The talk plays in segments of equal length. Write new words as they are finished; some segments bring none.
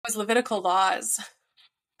those Levitical laws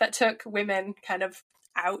that took women kind of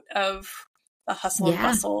out of the hustle and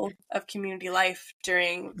bustle of community life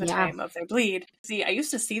during the time of their bleed. See, I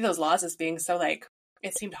used to see those laws as being so like,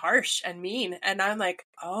 it seemed harsh and mean. And I'm like,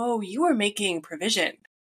 oh, you were making provision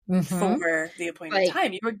for the appointed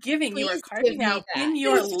time. You were carving out in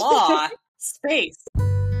your law space.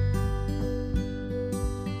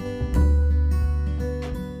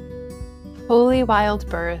 Holy Wild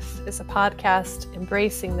Birth is a podcast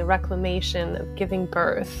embracing the reclamation of giving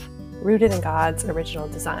birth, rooted in God's original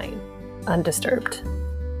design, undisturbed.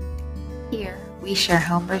 Here, we share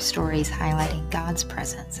homebirth stories highlighting God's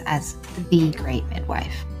presence as the great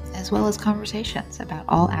midwife, as well as conversations about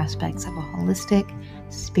all aspects of a holistic,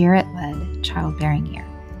 spirit-led childbearing year.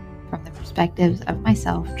 From the perspectives of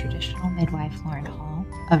myself, traditional midwife Lauren Hall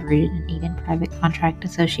of Rooted in Eden Private Contract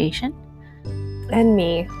Association, and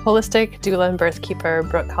me, holistic doula and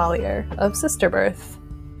birthkeeper Brooke Collier of Sister Birth.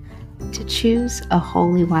 To choose a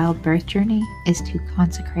holy wild birth journey is to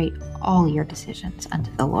consecrate all your decisions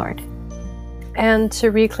unto the Lord. And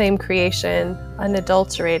to reclaim creation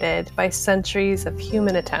unadulterated by centuries of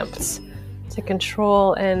human attempts to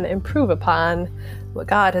control and improve upon what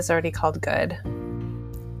God has already called good.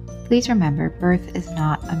 Please remember, birth is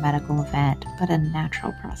not a medical event, but a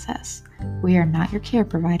natural process. We are not your care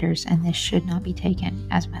providers, and this should not be taken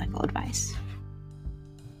as medical advice.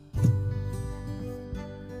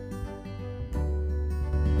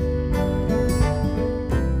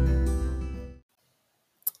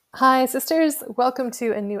 Hi, sisters. Welcome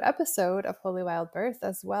to a new episode of Holy Wild Birth,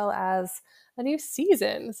 as well as a new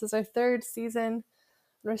season. This is our third season.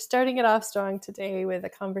 We're starting it off strong today with a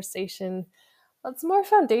conversation that's more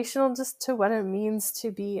foundational just to what it means to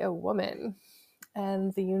be a woman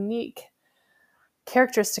and the unique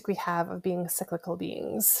characteristic we have of being cyclical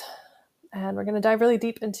beings. And we're going to dive really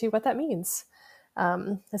deep into what that means.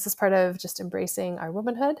 This is part of just embracing our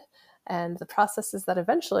womanhood and the processes that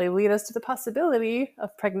eventually lead us to the possibility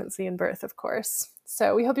of pregnancy and birth, of course.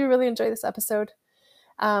 So we hope you really enjoy this episode.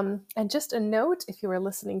 And just a note, if you are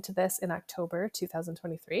listening to this in October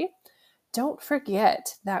 2023, don't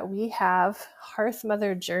forget that we have Hearth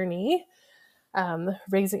Mother Journey,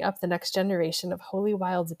 raising up the next generation of Holy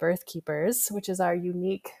Wild Birth Keepers, which is our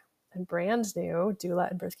unique and brand new doula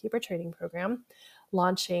and birthkeeper training program,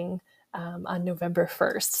 launching on November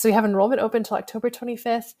 1st. So we have enrollment open till October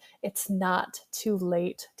 25th. It's not too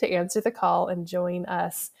late to answer the call and join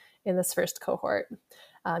us in this first cohort.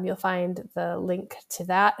 You'll find the link to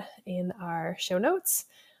that in our show notes.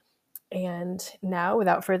 And now,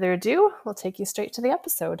 without further ado, we'll take you straight to the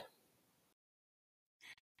episode.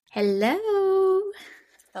 Hello.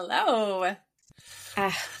 Hello.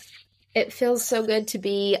 It feels so good to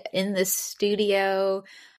be in the studio,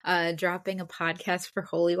 dropping a podcast for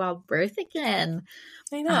Holy Wild Birth again.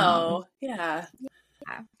 I know. Yeah.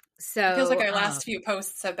 So it feels like our last few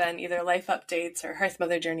posts have been either life updates or Hearth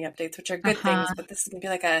Mother Journey updates, which are good things, but this is going to be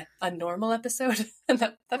like a normal episode.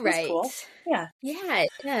 that was cool. Yeah. Yeah,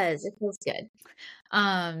 it does. It feels good.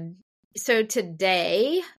 So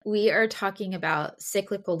today we are talking about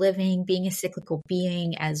cyclical living, being a cyclical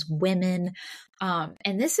being as women.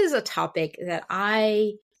 And this is a topic that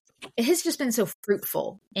it has just been so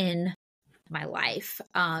fruitful in my life.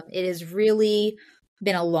 It has really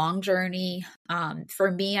been a long journey. For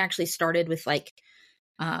me, I actually started with like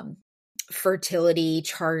fertility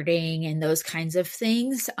charting and those kinds of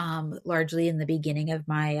things, largely in the beginning of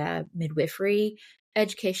my midwifery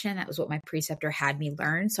education. That was what my preceptor had me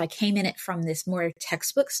learn. So I came in it from this more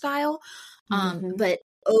textbook style. But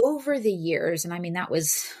over the years, and I mean, that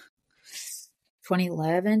was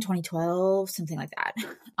 2011, 2012, something like that.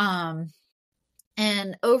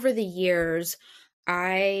 And over the years,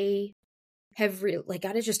 I have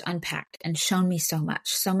God has just unpacked and shown me so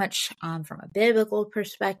much from a biblical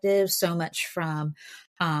perspective, so much from,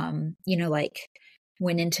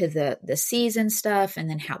 went into the season stuff and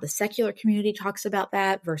then how the secular community talks about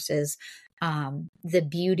that versus the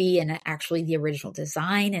beauty and actually the original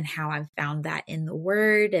design and how I've found that in the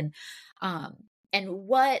word. And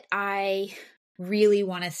what I really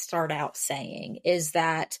want to start out saying is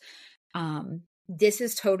that this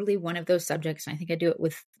is totally one of those subjects. And I think I do it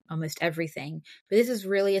with almost everything, but this is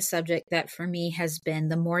really a subject that for me has been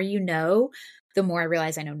the more you know, the more I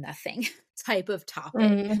realize I know nothing type of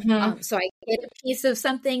topic. So I get a piece of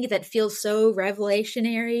something that feels so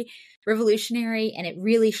revolutionary, and it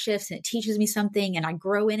really shifts and it teaches me something and I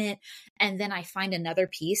grow in it. And then I find another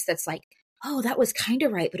piece that's like, oh, that was kind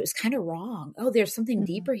of right, but it was kind of wrong. Oh, there's something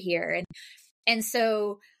deeper here. And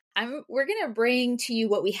so we're going to bring to you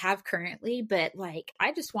what we have currently, but like,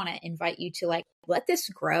 I just want to invite you to like, let this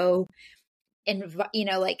grow.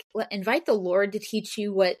 invite the Lord to teach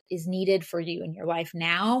you what is needed for you in your life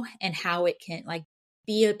now and how it can like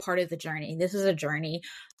be a part of the journey. This is a journey.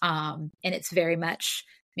 And it's very much,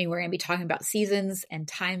 we're going to be talking about seasons and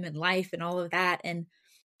time and life and all of that. And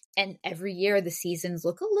every year the seasons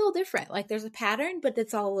look a little different. Like there's a pattern, but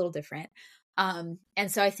it's all a little different. And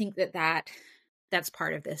so I think that's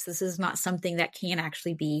part of this. This is not something that can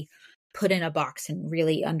actually be put in a box and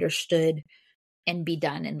really understood and be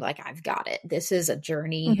done. And like, I've got it. This is a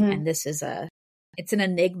journey and it's an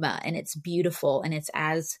enigma and it's beautiful and it's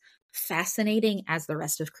as fascinating as the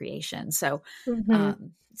rest of creation. So,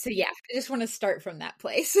 yeah, I just want to start from that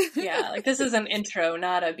place. Yeah. Like this is an intro,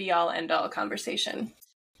 not a be all end all conversation.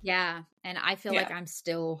 Yeah. And I feel like I'm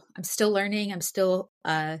still learning. I'm still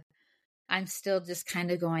just kind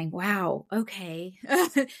of going, wow, okay.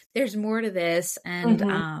 There's more to this. And,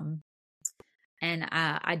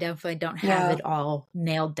 I definitely don't have it all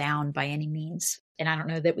nailed down by any means. And I don't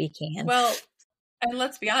know that we can. Well, and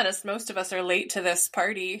let's be honest, most of us are late to this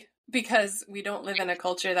party because we don't live in a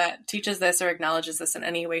culture that teaches this or acknowledges this in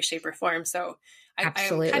any way, shape, or form. So I'm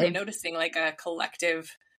kind of noticing like a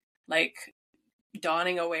collective, like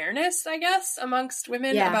dawning awareness, I guess, amongst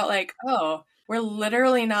women about like, oh, we're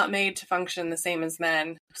literally not made to function the same as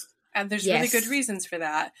men. And there's really good reasons for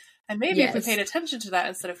that. And maybe if we paid attention to that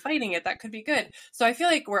instead of fighting it, that could be good. So I feel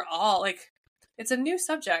like we're all like, it's a new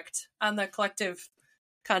subject on the collective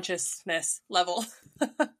consciousness level.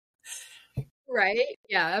 Right.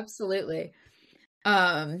 Yeah, absolutely.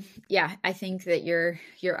 Yeah, I think that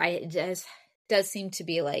it does seem to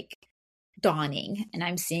be like dawning, and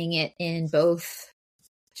I'm seeing it in both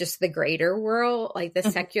just the greater world, like the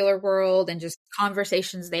secular world, and just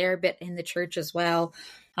conversations there, but in the church as well.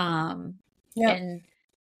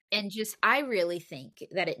 And just, I really think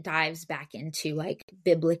that it dives back into like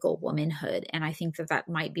biblical womanhood. And I think that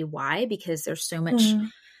might be why, because there's so much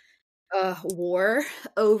war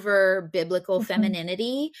over biblical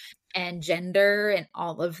femininity and gender and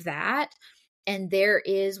all of that. And there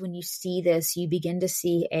is, when you see this, you begin to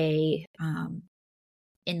see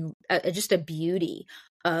just a beauty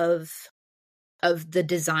of the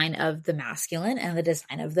design of the masculine and the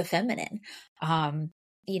design of the feminine, from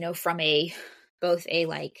both a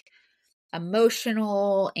like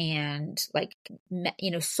emotional and like,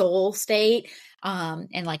 soul state,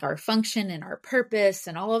 and like our function and our purpose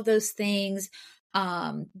and all of those things.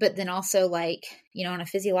 But then also like, on a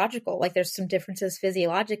physiological, like there's some differences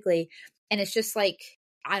physiologically, and it's just like,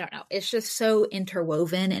 I don't know, it's just so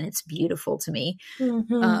interwoven and it's beautiful to me.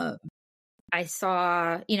 I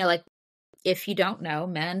saw, like, if you don't know,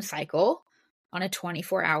 men cycle on a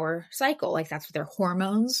 24-hour cycle. Like that's what their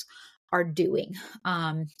hormones are doing.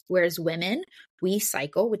 Whereas women, we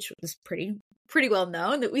cycle, which is pretty well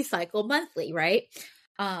known that we cycle monthly, right?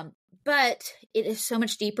 But it is so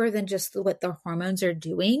much deeper than just what the hormones are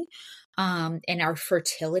doing, and our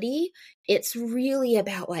fertility. It's really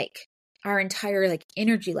about like our entire like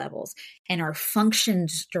energy levels and our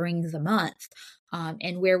functions during the month.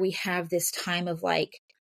 And where we have this time of like,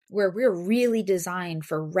 where we're really designed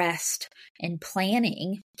for rest and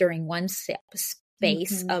planning during one space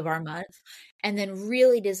of our month, and then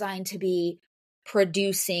really designed to be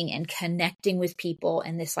producing and connecting with people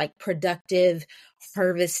in this like productive,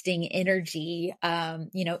 harvesting energy,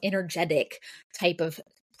 energetic type of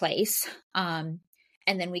place. And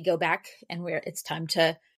then we go back and it's time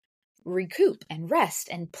to recoup and rest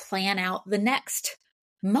and plan out the next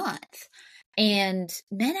month. And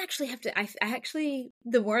men actually have to, I actually,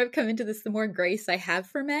 the more I've come into this, the more grace I have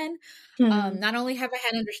for men. Not only have I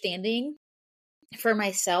had understanding for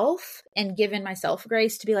myself and given myself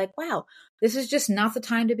grace to be like, wow, this is just not the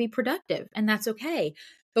time to be productive, and that's okay.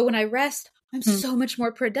 But when I rest, I'm so much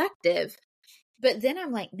more productive. But then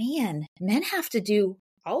I'm like, man, men have to do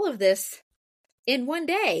all of this in one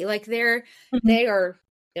day. Like they're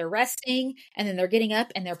resting, and then they're getting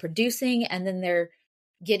up and they're producing, and then they're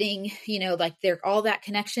getting, like they're all that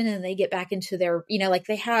connection, and they get back into their, like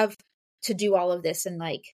they have to do all of this. And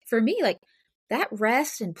like, for me, like that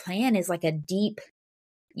rest and plan is like a deep,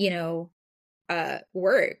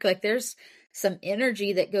 work. Like there's some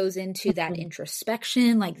energy that goes into that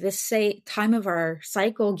introspection. Like this time of our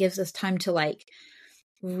cycle gives us time to like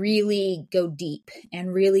really go deep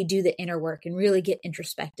and really do the inner work and really get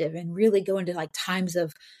introspective and really go into like times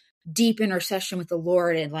of deep intercession with the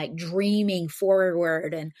Lord and like dreaming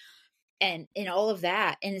forward and all of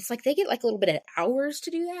that. And it's like they get like a little bit of hours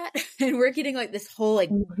to do that, and we're getting like this whole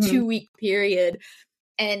like 2-week period,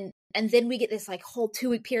 and then we get this like whole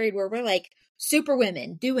 2-week period where we're like super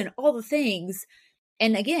women doing all the things,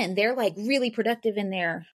 and again they're like really productive in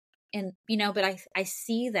there, and but I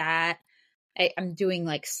see that I'm doing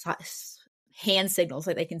like hand signals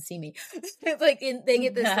like they can see me. Like they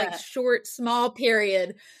get this like short, small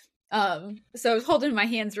period. So I was holding my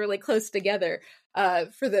hands really close together,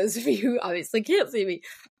 for those of you who obviously can't see me.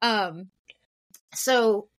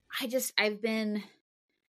 So I've been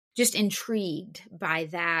just intrigued by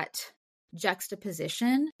that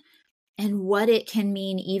juxtaposition and what it can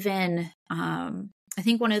mean. Even, I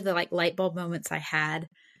think one of the like light bulb moments I had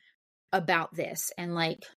about this and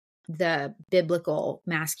like the biblical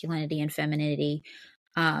masculinity and femininity,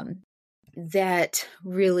 that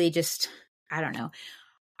really just, I don't know.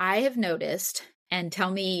 I have noticed, and tell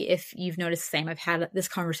me if you've noticed the same. I've had this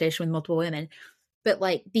conversation with multiple women, but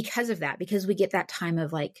like, because of that, because we get that time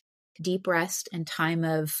of like deep rest and time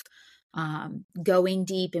of going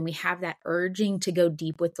deep, and we have that urging to go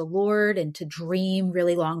deep with the Lord and to dream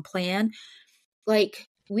really long plan. Like,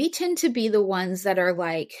 we tend to be the ones that are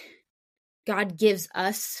like, God gives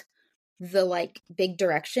us the like big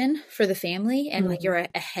direction for the family, and like you're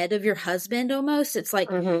ahead of your husband almost. It's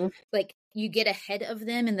like, like you get ahead of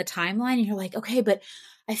them in the timeline, and you're like, okay, but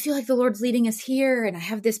I feel like the Lord's leading us here, and I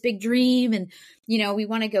have this big dream, and you know, we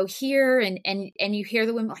want to go here, and you hear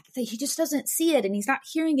the women like, he just doesn't see it, and he's not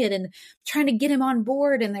hearing it, and trying to get him on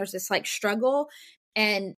board, and there's this like struggle,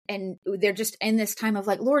 and they're just in this time of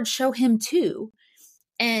like, Lord, show him too.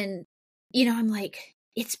 And you know, I'm like,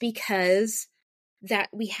 it's because that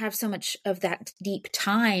we have so much of that deep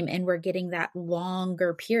time, and we're getting that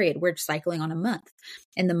longer period. We're cycling on a month,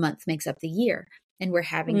 and the month makes up the year. And we're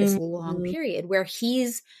having this long period where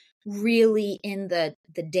he's really in the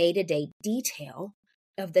day-to-day detail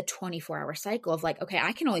of the 24-hour cycle of like, okay,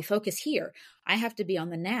 I can only focus here. I have to be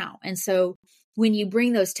on the now. And so when you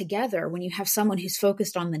bring those together, when you have someone who's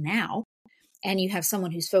focused on the now, and you have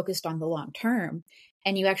someone who's focused on the long term,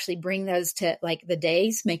 and you actually bring those to like, the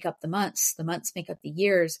days make up the months make up the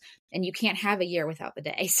years, and you can't have a year without the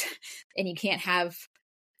days. And you can't have,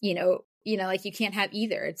 you know, like you can't have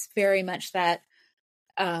either. It's very much that,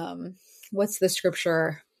 what's the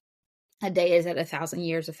scripture? A day is at 1,000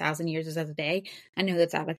 years, 1,000 years is as a day. I know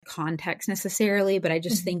that's out of context necessarily, but I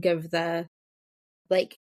just think of the,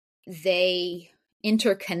 like, they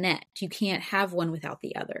interconnect. You can't have one without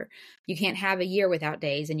the other. You can't have a year without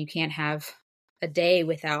days, and you can't have a day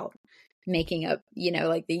without making up, you know,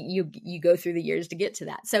 like you go through the years to get to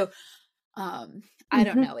that. So, I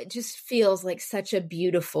don't know. It just feels like such a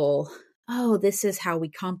beautiful, oh, this is how we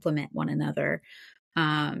complement one another.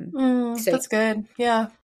 So that's good. Yeah.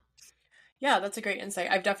 Yeah, that's a great insight.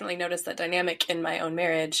 I've definitely noticed that dynamic in my own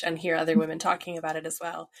marriage, and hear other women talking about it as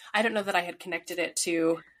well. I don't know that I had connected it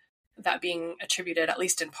to that being attributed, at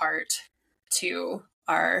least in part, to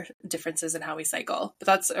our differences in how we cycle. But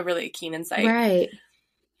that's a really keen insight. Right.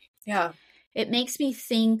 Yeah. It makes me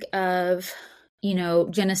think of, you know,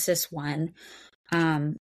 Genesis 1,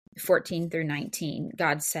 14 through 19.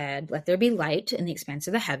 God said, let there be light in the expanse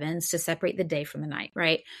of the heavens to separate the day from the night,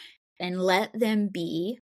 right? And let them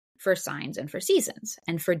be for signs and for seasons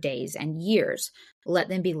and for days and years. Let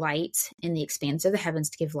them be light in the expanse of the heavens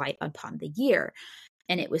to give light upon the year.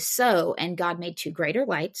 And it was so. And God made two greater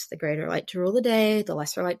lights, the greater light to rule the day, the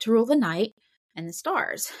lesser light to rule the night, and the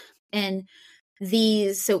stars. And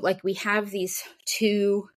these, so like we have these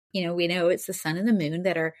two, you know, we know it's the sun and the moon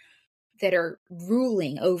that are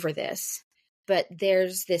ruling over this. But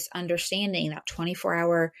there's this understanding, that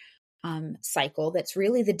 24-hour cycle, that's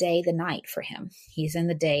really the day, the night for him. He's in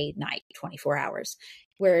the day, night, 24 hours.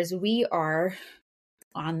 Whereas we are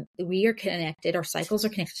connected, our cycles are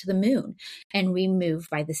connected to the moon, and we move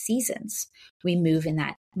by the seasons. We move in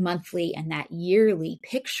that monthly and that yearly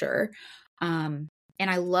picture. And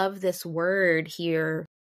I love this word here,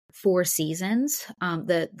 for seasons,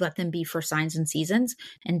 let them be for signs and seasons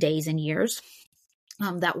and days and years.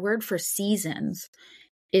 That word for seasons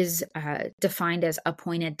is defined as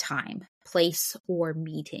appointed time, place, or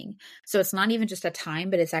meeting. So it's not even just a time,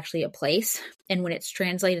 but it's actually a place. And when it's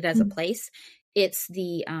translated as a place, it's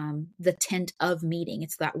the tent of meeting.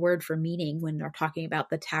 It's that word for meeting when they're talking about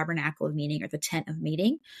the tabernacle of meeting or the tent of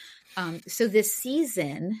meeting. So this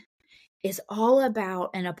season is all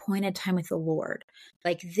about an appointed time with the Lord.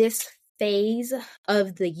 Like this phase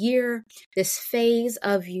of the year, this phase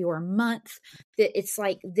of your month, that it's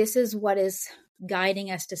like, this is what is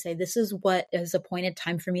guiding us to say, this is what is appointed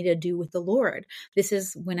time for me to do with the Lord. This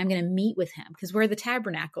is when I'm going to meet with him, because we're the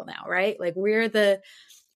tabernacle now, right? Like where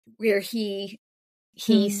he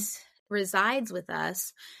resides with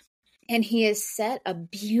us. And he has set a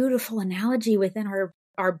beautiful analogy within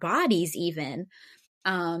our bodies, even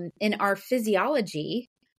in our physiology,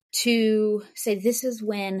 to say, this is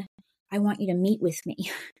when I want you to meet with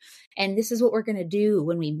me. And this is what we're going to do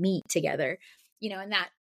when we meet together, and that,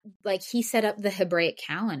 like, he set up the Hebraic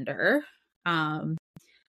calendar,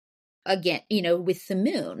 again, with the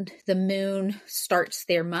moon starts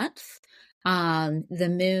their month. The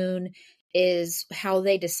moon is how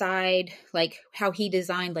they decide, like how he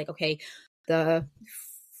designed, like, okay, the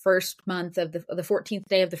first month of the 14th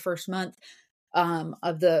day of the first month,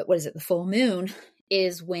 of the, what is it? The full moon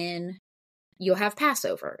is when you'll have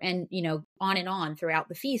Passover, and, on and on throughout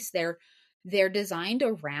the feast. They're designed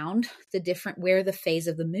around the different, where the phase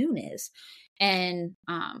of the moon is. And,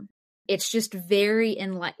 it's just very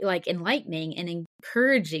enlightening and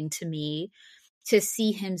encouraging to me to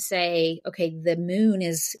see him say, okay, the moon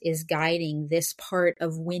is guiding this part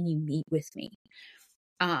of when you meet with me.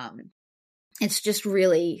 It's just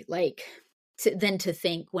really like, to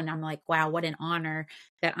think, when I'm like, wow, what an honor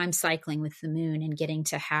that I'm cycling with the moon and getting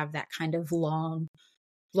to have that kind of long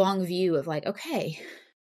view of, like, okay,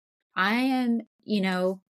 I am,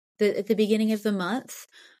 at the beginning of the month,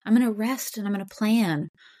 I'm going to rest and I'm going to plan,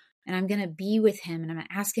 and I'm going to be with him, and I'm going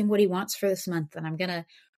to ask him what he wants for this month. And I'm going to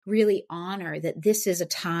really honor that this is a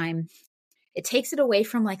time. It takes it away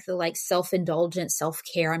from like the self-indulgent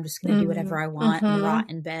self-care. I'm just going to do whatever I want and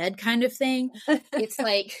rot in bed kind of thing. It's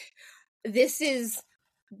like, this is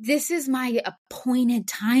my appointed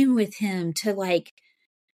time with him to like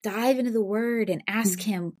dive into the word and ask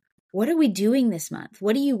him, what are we doing this month?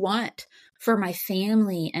 What do you want for my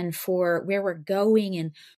family and for where we're going,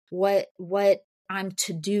 and what I'm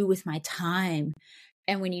to do with my time?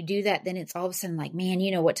 And when you do that, then it's all of a sudden like, man,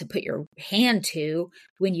 you know what to put your hand to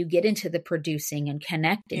when you get into the producing and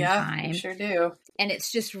connecting time. You sure do. And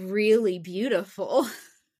it's just really beautiful.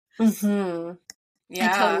 Yeah.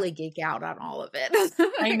 I totally geek out on all of it.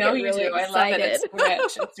 I know you really do. Excited. I love it. It's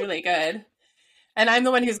rich. It's really good. And I'm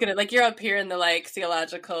the one who's gonna, like, you're up here in the like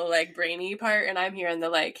theological, like brainy part, and I'm here in the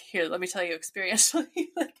like, here, let me tell you experientially.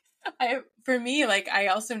 For me, I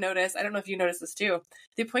also notice, I don't know if you notice this too,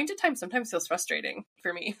 the appointed time sometimes feels frustrating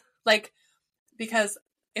for me. Like, because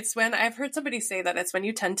it's when, I've heard somebody say that it's when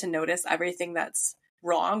you tend to notice everything that's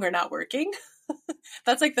wrong or not working.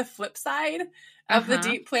 That's like the flip side of the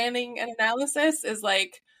deep planning and analysis, is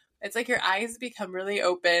like, it's like your eyes become really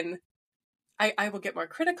open. I will get more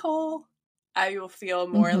critical. I will feel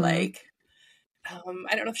more like, I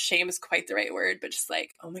don't know if shame is quite the right word, but just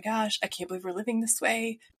like, oh my gosh, I can't believe we're living this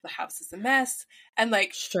way. The house is a mess. And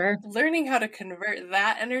like, learning how to convert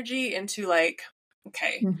that energy into like,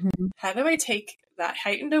 okay, how do I take that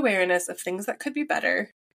heightened awareness of things that could be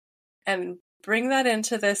better and bring that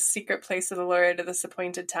into this secret place of the Lord, this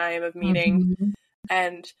appointed time of meeting,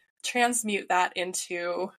 and transmute that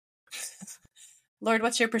into, Lord,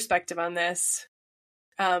 what's your perspective on this?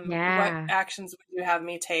 What actions would you have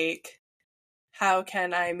me take? How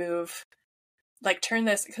can I move, like, turn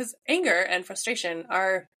this, because anger and frustration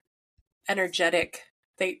are energetic.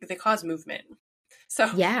 They cause movement. So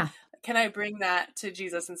can I bring that to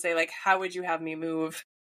Jesus and say, like, how would you have me move?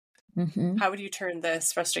 How would you turn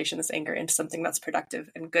this frustration, this anger into something that's productive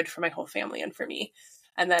and good for my whole family and for me?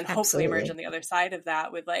 And then hopefully emerge on the other side of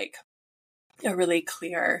that with like a really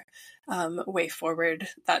clear way forward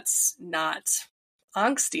that's not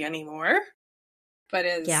angsty anymore, but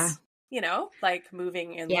is, like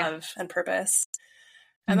moving in love and purpose.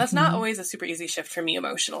 And that's not always a super easy shift for me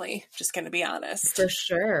emotionally, just going to be honest.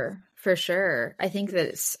 For sure. I think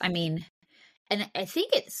that and I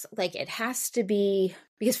think it's like, it has to be,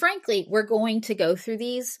 because frankly, we're going to go through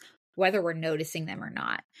these whether we're noticing them or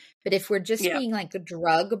not. But if we're just being like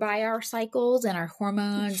drugged by our cycles and our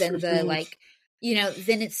hormones and the like,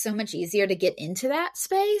 then it's so much easier to get into that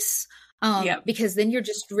space. Because then you're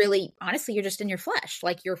just really, honestly, you're just in your flesh.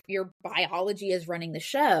 Like your biology is running the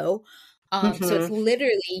show. So it's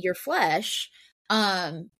literally your flesh.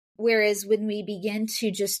 Whereas when we begin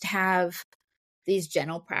to just have these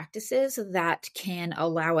gentle practices that can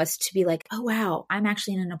allow us to be like, oh, wow, I'm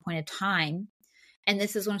actually in an appointed time. And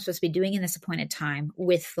this is what I'm supposed to be doing in this appointed time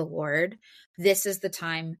with the Lord. This is the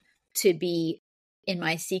time to be in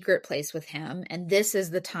my secret place with him. And this is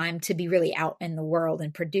the time to be really out in the world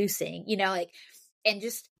and producing, and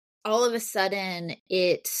just all of a sudden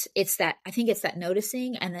it's that, I think it's that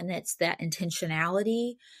noticing, and then it's that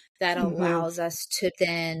intentionality that allows us to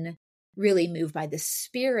then really move by the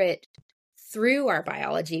Spirit through our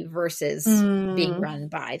biology versus being run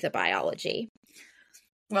by the biology.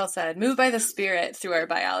 Well said. Move by the Spirit through our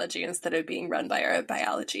biology instead of being run by our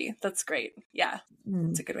biology. That's great. Yeah.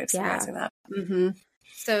 That's a good way of summarizing that.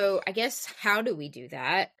 So I guess, how do we do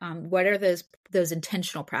that? What are those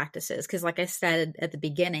intentional practices? Because like I said at the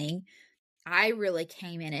beginning, I really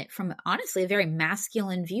came in it from honestly a very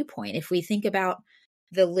masculine viewpoint. If we think about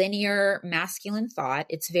the linear masculine thought,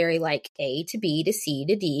 it's very like A to B to C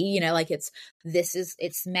to D, like it's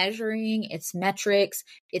measuring, it's metrics,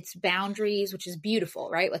 it's boundaries, which is beautiful,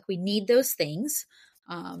 right? Like we need those things.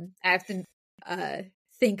 I have to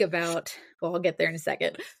think about, well, I'll get there in a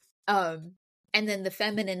second. And then the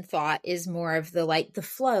feminine thought is more of the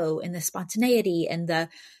flow and the spontaneity and the,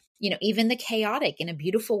 even the chaotic in a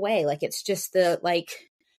beautiful way. Like it's just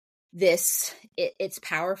it's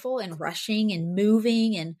powerful and rushing and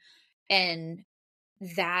moving and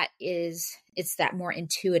it's that more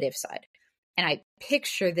intuitive side. And I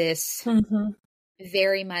picture this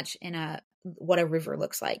very much in what a river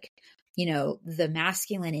looks like. The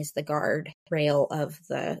masculine is the guard rail of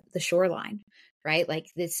the shoreline, right? Like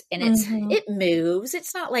this, and it moves.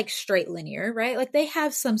 It's not like straight linear, right? Like they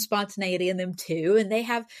have some spontaneity in them too. And they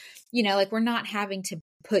have, like we're not having to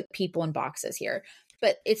put people in boxes here,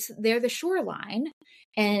 but they're the shoreline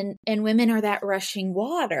and women are that rushing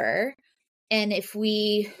water. And if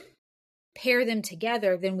we pair them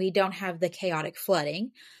together, then we don't have the chaotic flooding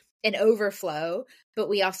and overflow, but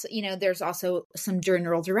we also, there's also some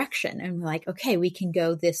general direction and we're like, okay, we can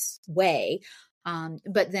go this way.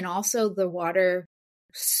 But then also the water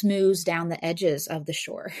smooths down the edges of the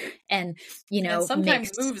shore and, and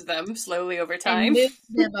sometimes moves them slowly over time. And moves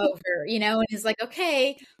them over, and it's like,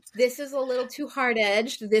 okay, this is a little too hard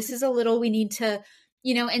edged. This is a little, we need to,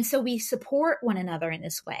 and so we support one another in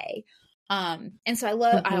this way. And so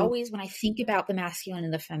I always, when I think about the masculine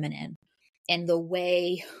and the feminine and the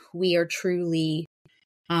way we are truly,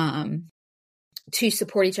 to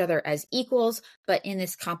support each other as equals, but in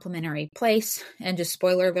this complementary place. And just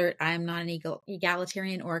spoiler alert, I am not an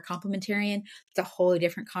egalitarian or a complementarian. It's a wholly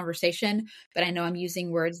different conversation, but I know I'm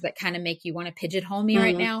using words that kind of make you want to pigeonhole me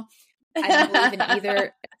right now. I don't believe in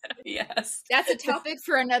either. Yes. That's a topic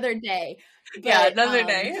for another day. But, yeah, another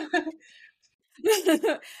day.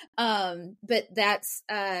 But that's,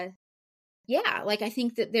 like I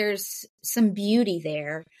think that there's some beauty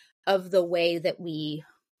there of the way that we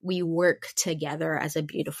work together as a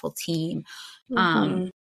beautiful team,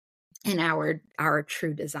 in our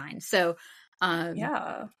true design. So,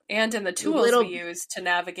 yeah. And in the tools we use to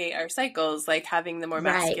navigate our cycles, like having the more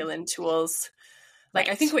masculine tools. Like,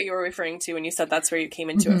 I think what you were referring to when you said that's where you came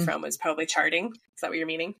into it from was probably charting. Is that what you're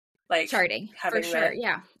meaning? Like charting, for sure.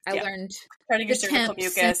 I learned charting your cervical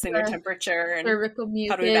mucus and your temperature and cervical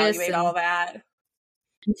mucus, how to evaluate all that.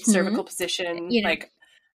 Cervical position,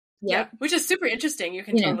 which is super interesting. You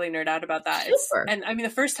can totally nerd out about that. And I mean, the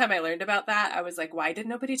first time I learned about that, I was like, why did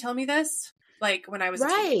nobody tell me this? Like when I was a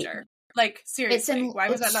teenager. Like seriously, why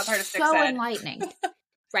was that not part of sex ed? So enlightening.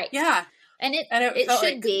 Right. Yeah. And it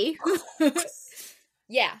should be.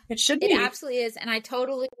 Yeah. It should be. It absolutely is. And I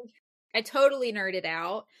totally nerded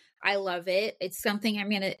out. I love it. It's something I'm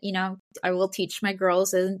going to, I will teach my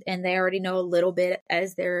girls and they already know a little bit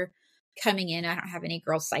as they're coming in. I don't have any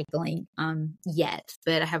girls cycling yet,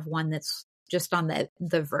 but I have one that's just on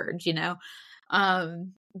the verge,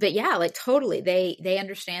 but yeah, like totally. They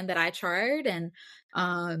understand that I chart and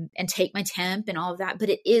take my temp and all of that, but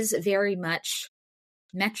it is very much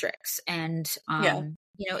metrics and,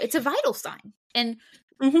 it's a vital sign. And,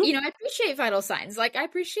 I appreciate vital signs. Like I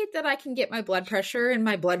appreciate that I can get my blood pressure and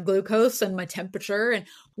my blood glucose and my temperature and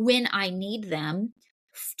when I need them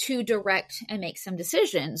to direct and make some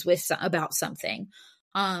decisions about something.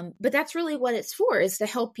 But that's really what it's for, is to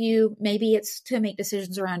help you. Maybe it's to make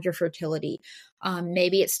decisions around your fertility.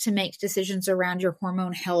 Maybe it's to make decisions around your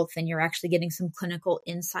hormone health and you're actually getting some clinical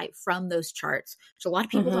insight from those charts, which a lot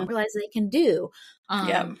of people don't realize they can do.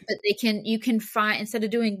 But you can find, instead of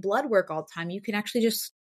doing blood work all the time, you can actually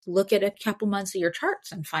just look at a couple months of your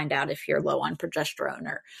charts and find out if you're low on progesterone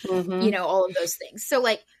or, all of those things. So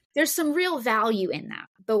like, there's some real value in that.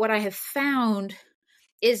 But what I have found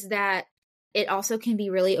is that it also can be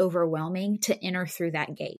really overwhelming to enter through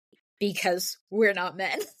that gate because we're not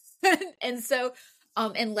men. And so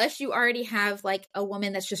unless you already have like a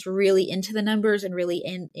woman that's just really into the numbers and really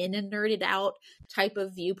in a nerded out type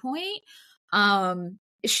of viewpoint,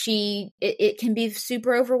 it can be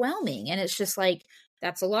super overwhelming. And it's just like,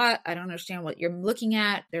 that's a lot. I don't understand what you're looking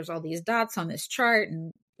at. There's all these dots on this chart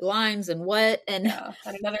and lines and what, and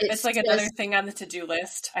it's like another thing on the to-do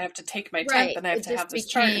list. I have to take my temp and I have to have this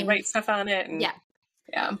chart and write stuff on it. And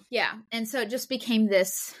and so it just became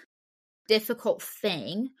this difficult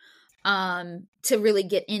thing to really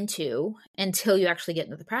get into until you actually get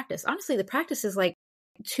into the practice. Honestly, the practice is like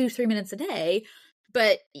 2-3 minutes a day,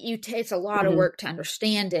 but it's a lot of work to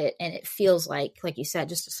understand it, and it feels like you said,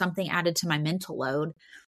 just something added to my mental load.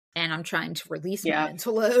 and I'm trying to release my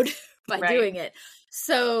mental load by doing it.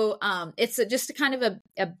 So it's just a kind of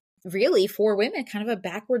a really, for women, kind of a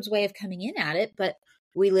backwards way of coming in at it. But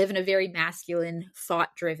we live in a very masculine,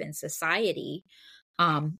 thought-driven society.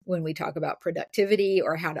 When we talk about productivity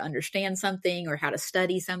or how to understand something or how to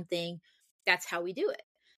study something, that's how we do it.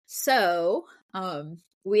 So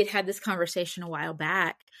we had this conversation a while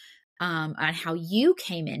back on how you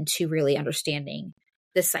came into really understanding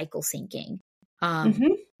the cycle syncing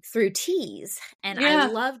through teas. And I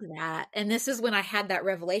loved that. And this is when I had that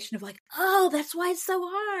revelation of like, oh, that's why it's so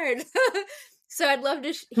hard. So I'd love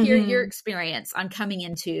to hear your experience on coming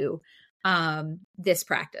into this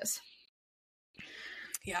practice.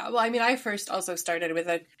 Yeah. Well, I mean, I first also started with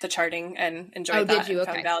the charting and enjoyed that and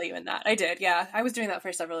found value in that. I did. Yeah. I was doing that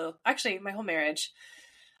for actually my whole marriage.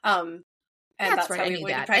 And that's right, how we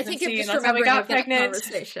avoided pregnancy. I think that's how we got pregnant.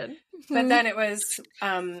 But then it was,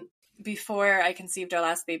 before I conceived our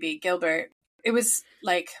last baby, Gilbert, it was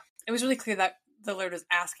really clear that the Lord was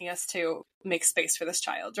asking us to make space for this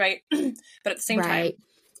child. Right. But at the same time,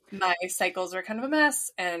 my cycles were kind of a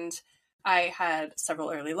mess, and I had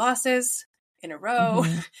several early losses in a row.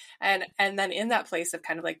 And then in that place of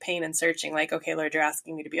kind of like pain and searching, like, okay, Lord, you're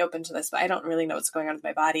asking me to be open to this, but I don't really know what's going on with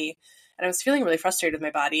my body. And I was feeling really frustrated with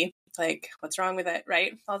my body. Like, what's wrong with it?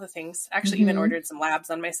 Right. All the things. Actually even ordered some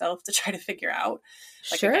labs on myself to try to figure out,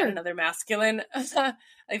 like, again, another masculine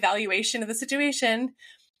evaluation of the situation.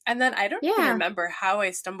 And then I don't even remember how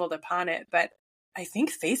I stumbled upon it, but I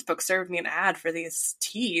think Facebook served me an ad for these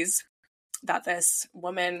teas that this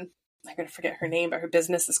woman, I'm going to forget her name, but her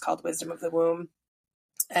business is called Wisdom of the Womb.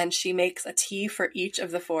 And she makes a tea for each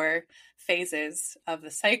of the 4 phases of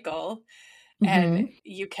the cycle. And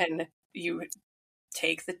you have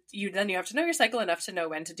to know your cycle enough to know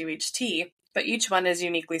when to do each tea, but each one is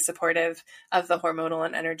uniquely supportive of the hormonal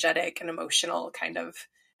and energetic and emotional kind of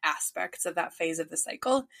aspects of that phase of the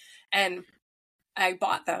cycle. And I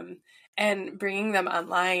bought them, and bringing them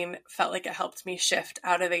online felt like it helped me shift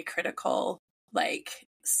out of a critical, like,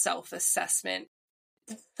 self-assessment,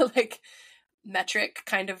 like, metric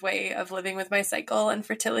kind of way of living with my cycle and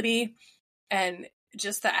fertility. And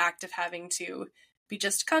just the act of having to be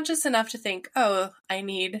just conscious enough to think, oh, I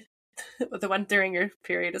need the one during your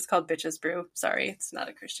period is called Bitches Brew. Sorry, it's not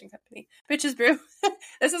a Christian company. Bitches Brew.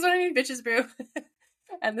 This is what I need, Bitches Brew.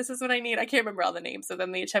 And this is what I need. I can't remember all the names of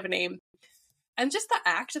them. They each have a name. And just the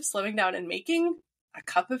act of slowing down and making a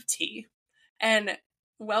cup of tea and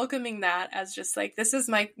welcoming that as just like, this is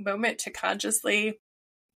my moment to consciously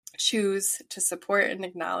choose to support and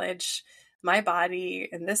acknowledge my body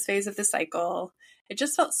in this phase of the cycle. It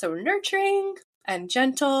just felt so nurturing and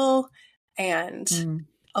gentle and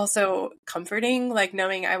also comforting, like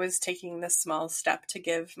knowing I was taking this small step to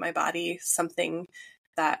give my body something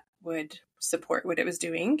that would support what it was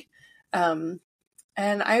doing.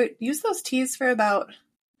 And I used those teas for about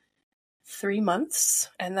 3 months,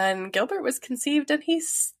 and then Gilbert was conceived and he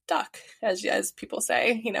stuck, as people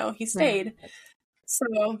say, he stayed. Right. So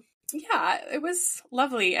yeah, it was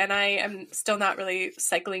lovely. And I am still not really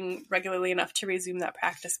cycling regularly enough to resume that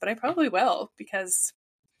practice, but I probably will, because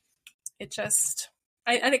it just,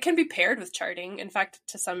 and it can be paired with charting. In fact,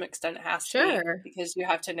 to some extent it has to be, because you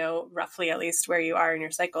have to know roughly at least where you are in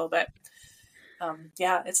your cycle. But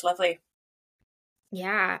yeah, it's lovely.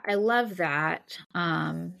 Yeah, I love that.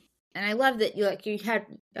 And I love that you had,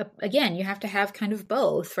 again, you have to have kind of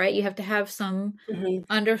both, right? You have to have some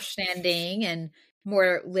understanding and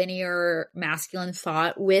more linear masculine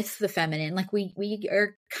thought with the feminine. Like we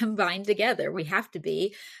are combined together. We have to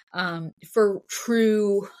be, for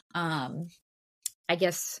true, I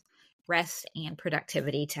guess, rest and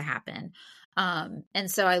productivity to happen. And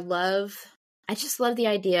so I just love the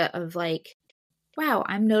idea of like, wow,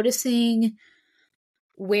 I'm noticing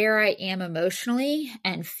where I am emotionally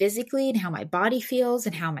and physically and how my body feels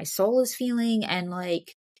and how my soul is feeling. And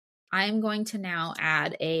like, I'm going to now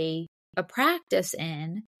add a practice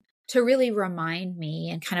in to really remind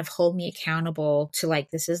me and kind of hold me accountable to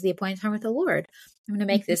like, this is the appointed time with the Lord. I'm going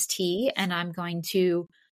to make this tea, and I'm going to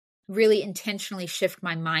really intentionally shift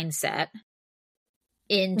my mindset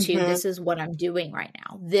into this is what I'm doing right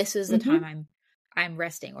now. This is the time I'm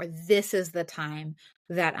resting, or this is the time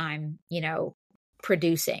that I'm,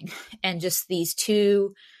 producing. And just these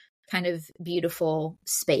two kind of beautiful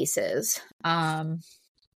spaces. And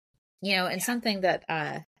something that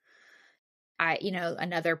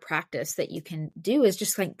another practice that you can do is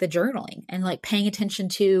just like the journaling and like paying attention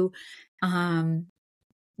to the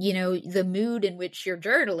mood in which you're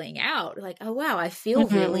journaling out. Like, oh wow, I feel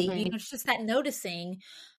really, it's just that noticing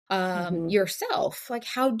yourself. Like,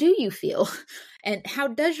 how do you feel? And how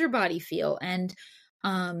does your body feel? And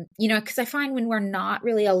Because I find when we're not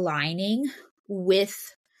really aligning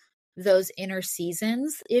with those inner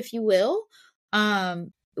seasons, if you will,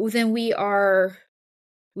 then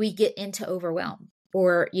we get into overwhelm,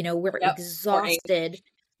 or, we're exhausted.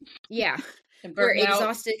 Yeah. We're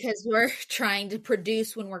exhausted because we're trying to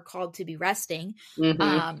produce when we're called to be resting.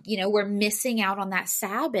 Mm-hmm. We're missing out on that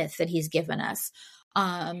Sabbath that he's given us.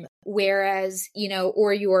 Whereas,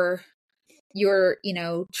 or you're,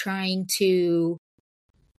 trying to,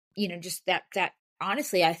 just that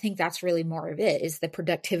honestly, I think that's really more of it, is the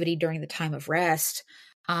productivity during the time of rest.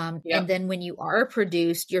 And then when you are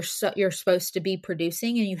produced, you're supposed to be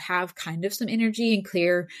producing, and you have kind of some energy and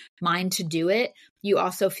clear mind to do it. You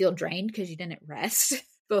also feel drained because you didn't rest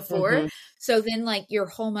before. Mm-hmm. So then like your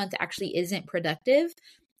whole month actually isn't productive,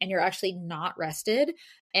 and you're actually not rested,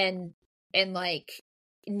 and like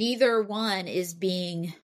neither one is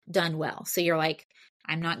being done well. So you're like,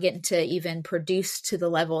 I'm not getting to even produce to the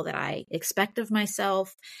level that I expect of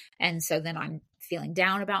myself. And so then I'm feeling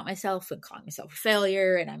down about myself and calling myself a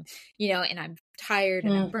failure. And I'm tired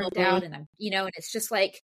and I'm burnt out, and and it's just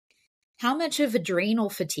like, how much of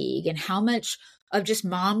adrenal fatigue and how much of just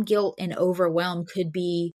mom guilt and overwhelm could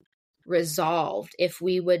be resolved if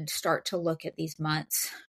we would start to look at these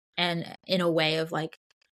months and in a way of like,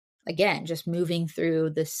 again, just moving through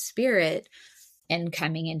the spirit and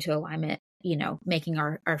coming into alignment, making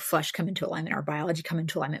our flesh come into alignment, our biology come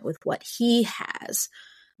into alignment with what he has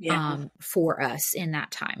for us in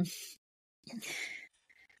that time.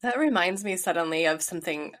 That reminds me suddenly of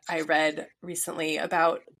something I read recently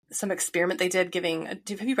about some experiment they did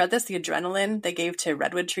have you read this? The adrenaline they gave to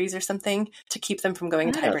redwood trees or something to keep them from going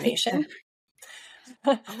into hibernation.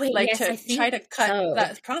 Oh, wait, like yes, to try to cut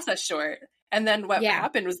that process short. And then what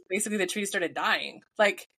happened was basically the trees started dying.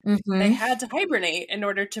 Like they had to hibernate in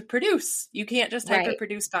order to produce. You can't just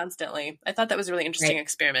hyperproduce constantly. I thought that was a really interesting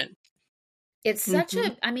experiment. It's such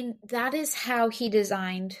that is how he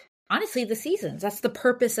designed, honestly, the seasons. That's the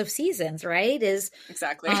purpose of seasons, right? Is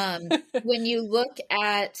exactly. When you look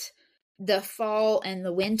at the fall and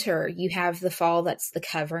the winter, you have the fall that's the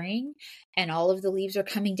covering, and all of the leaves are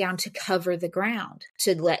coming down to cover the ground,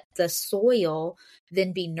 to let the soil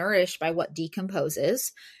then be nourished by what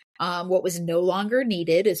decomposes. What was no longer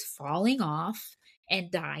needed is falling off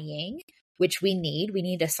and dying, which we need. We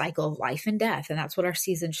need a cycle of life and death, and that's what our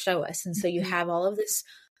seasons show us. And so you have all of this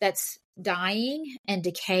that's dying and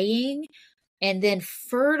decaying, and then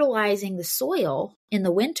fertilizing the soil in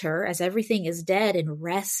the winter as everything is dead and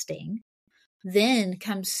resting. Then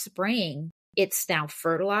comes spring. It's now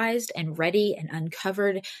fertilized and ready and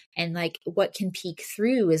uncovered. And like what can peek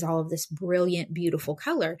through is all of this brilliant, beautiful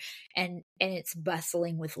color. And it's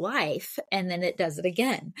bustling with life. And then it does it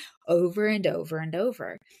again over and over and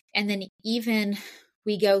over. And then even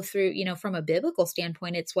we go through, from a biblical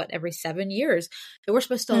standpoint, it's every 7 years that we're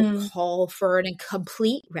supposed to call for an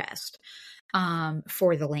complete rest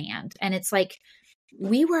for the land. And it's like,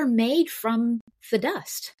 we were made from the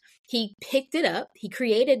dust. He picked it up. He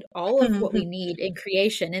created all of what we need in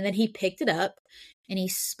creation. And then he picked it up and he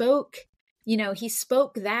spoke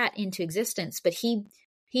that into existence, but he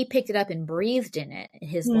picked it up and breathed in it,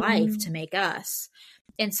 his life, to make us.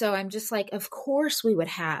 And so I'm just like, of course we would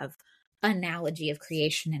have analogy of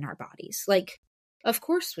creation in our bodies. Like, of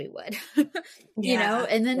course we would,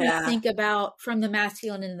 and then we think about from the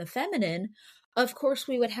masculine and the feminine, of course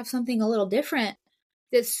we would have something a little different.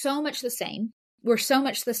 That's so much the same. We're so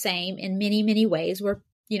much the same in many, many ways. We're,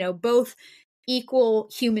 both equal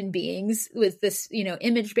human beings with this,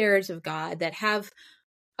 image bearers of God that have,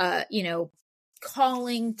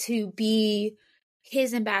 calling to be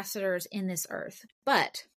his ambassadors in this earth.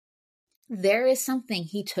 But there is something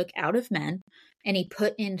he took out of men and he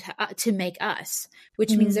put into to make us, which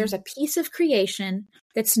means there's a piece of creation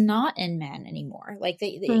that's not in men anymore. Like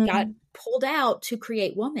they got pulled out to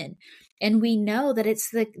create woman. And we know that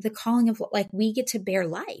it's the calling of, like, we get to bear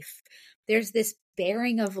life. There's this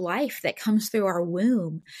bearing of life that comes through our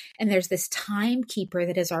womb. And there's this timekeeper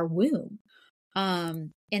that is our womb.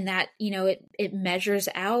 And that, it measures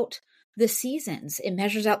out the seasons. It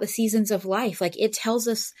measures out the seasons of life. Like, it tells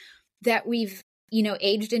us that we've,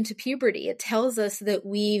 aged into puberty. It tells us that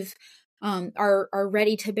we've are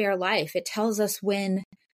ready to bear life. It tells us when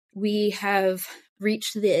we have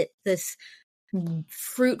reached this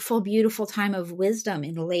fruitful, beautiful time of wisdom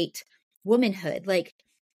in late womanhood. Like,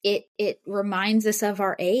 it reminds us of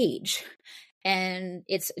our age, and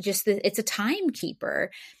it's just it's a timekeeper,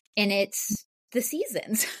 and it's the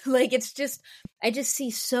seasons. Like, I just see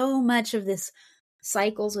so much of this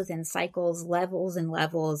cycles within cycles, levels and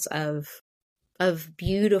levels of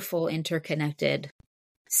beautiful interconnected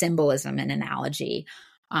symbolism and analogy.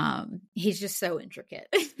 He's just so intricate.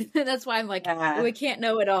 That's why I'm like, we can't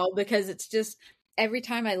know it all, because it's just every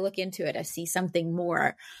time I look into it, I see something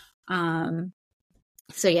more.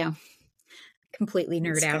 So yeah, completely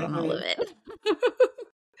nerd out on all of it.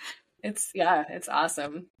 It's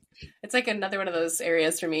awesome. It's like another one of those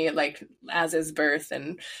areas for me, like as is birth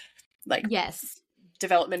and like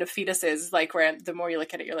development of fetuses, like where the more you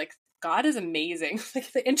look at it, you're like, God is amazing.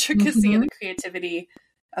 Like the intricacy and the creativity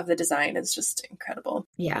of the design is just incredible.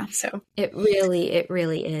 Yeah. So it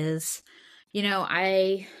really is. You know,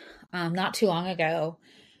 I, not too long ago,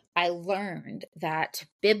 I learned that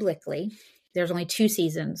biblically there's only 2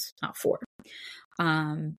 seasons, not 4.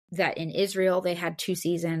 That in Israel they had 2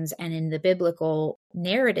 seasons, and in the biblical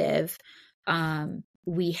narrative,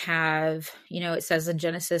 we have, you know, it says in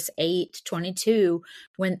Genesis 8:22,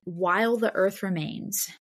 while the earth remains,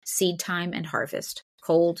 seed time and harvest,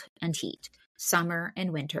 cold and heat, summer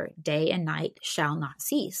and winter, day and night shall not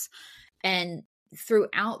cease. And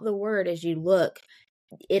throughout the word, as you look,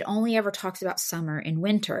 it only ever talks about summer and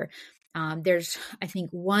winter. There's, I think,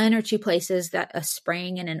 1 or 2 places that a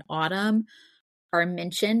spring and an autumn are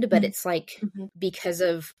mentioned, but it's like because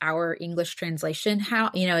of our English translation,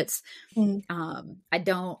 how, you know, it's, I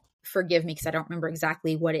don't, forgive me because I don't remember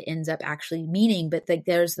exactly what it ends up actually meaning, but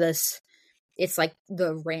there's this, it's like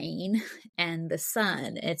the rain and the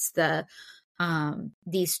sun. It's the,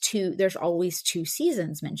 these 2, there's always 2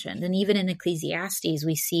 seasons mentioned. And even in Ecclesiastes,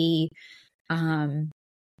 we see,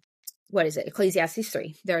 what is it? Ecclesiastes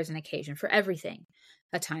 3, there is an occasion for everything,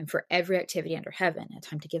 a time for every activity under heaven, a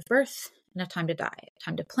time to give birth and a time to die, a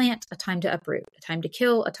time to plant, a time to uproot, a time to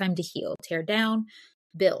kill, a time to heal, tear down,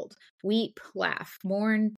 build, weep, laugh,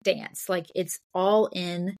 mourn, dance. Like it's all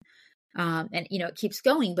in, and you know, it keeps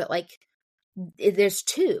going, but like there's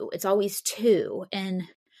 2, it's always 2. And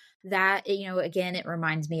that, you know, again, it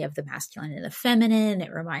reminds me of the masculine and the feminine.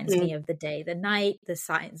 It reminds me of the day, the night, the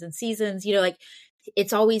signs and seasons, you know, like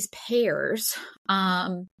it's always pairs.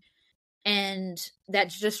 And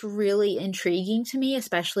that's just really intriguing to me,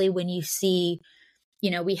 especially when you see,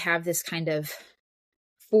 you know, we have this kind of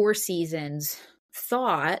 4 seasons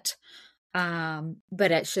thought,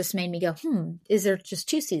 but it's just made me go, is there just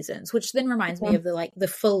 2 seasons? Which then reminds me of the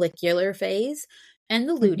follicular phase and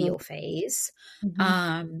the luteal phase.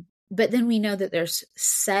 But then we know that there's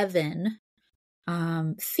 7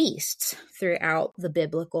 feasts throughout the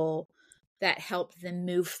biblical that help them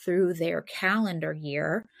move through their calendar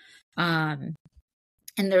year. And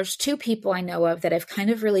there's 2 people I know of that have kind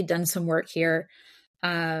of really done some work here.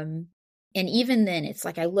 And even then it's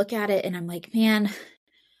like, I look at it and I'm like, man,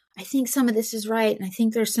 I think some of this is right. And I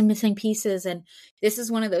think there's some missing pieces. And this is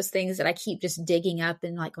one of those things that I keep just digging up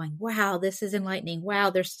and like going, wow, this is enlightening. Wow,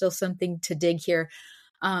 there's still something to dig here.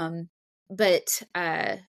 But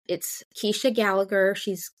it's Keisha Gallagher.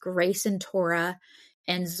 She's Grace and Torah,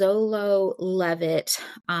 and Zolo Levitt.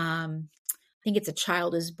 I think it's A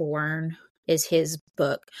Child is Born is his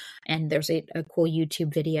book. And there's a cool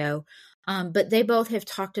YouTube video. But they both have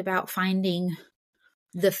talked about finding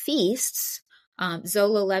the feasts.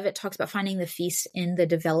 Zolo Levitt talks about finding the feasts in the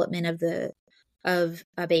development of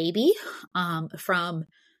a baby, from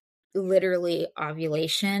literally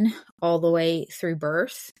ovulation all the way through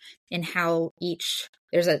birth, and how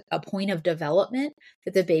there's a point of development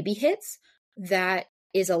that the baby hits that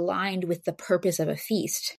is aligned with the purpose of a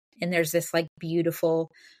feast. And there's this like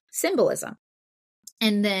beautiful symbolism.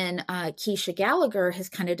 And then Keisha Gallagher has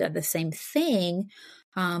kind of done the same thing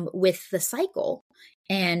with the cycle,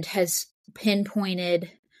 and has pinpointed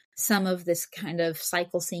some of this kind of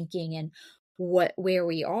cycle syncing and where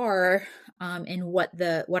we are, and what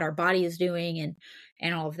our body is doing,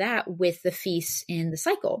 and all of that with the feasts in the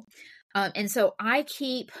cycle. And so I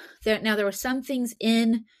keep there. Now there were some things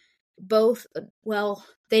in both. Well,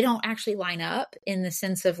 they don't actually line up in the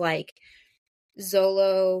sense of like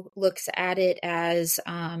Zolo looks at it as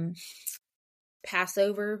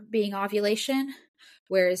Passover being ovulation,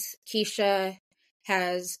 whereas Keisha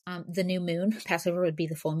has the new moon. Passover would be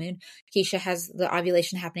the full moon. Keisha has the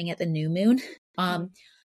ovulation happening at the new moon.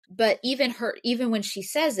 But even when she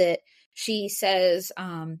says it, she says,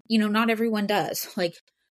 not everyone does. Like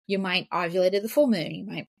you might ovulate at the full moon, you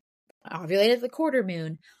might ovulate at the quarter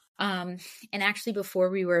moon. And actually before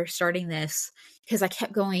we were starting this, because I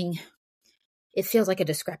kept going, it feels like a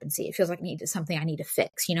discrepancy. It feels like something I need to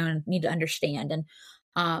fix, and need to understand.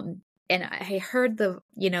 And I heard the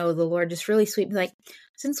Lord just really sweet me like,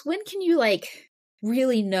 since when can you like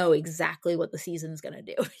really know exactly what the season's going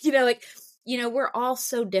to do? We're all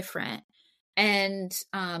so different. And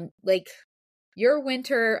like your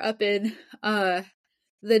winter up in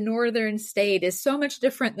the northern state is so much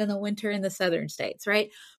different than the winter in the southern states, right?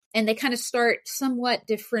 And they kind of start somewhat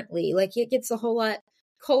differently. Like it gets a whole lot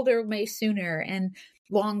colder way sooner and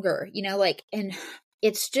longer, like, and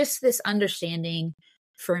it's just this understanding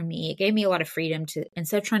for me. It gave me a lot of freedom to,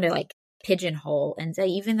 instead of trying to like pigeonhole and say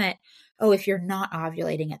even that, oh, if you're not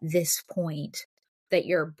ovulating at this point, that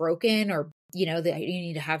you're broken, or, that you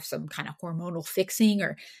need to have some kind of hormonal fixing,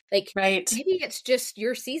 or like, right. Maybe it's just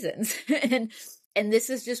your seasons and this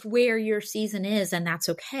is just where your season is. And that's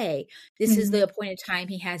okay. This is the appointed time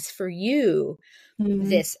he has for you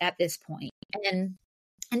at this point. And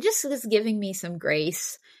just this giving me some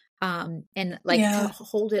grace, and like to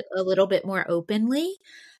hold it a little bit more openly,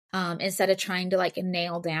 instead of trying to like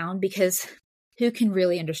nail down, because who can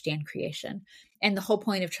really understand creation? And the whole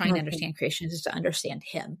point of trying to understand creation is to understand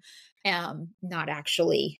him, not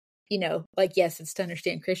actually, like, yes, it's to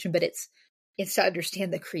understand creation, but it's to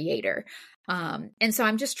understand the creator. And so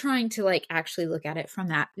I'm just trying to like actually look at it from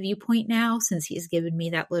that viewpoint now, since he's given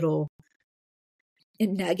me that little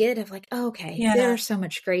nugget of like, oh, okay, there's so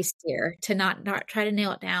much grace here to not try to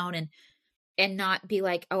nail it down and not be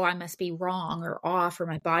like, oh, I must be wrong or off, or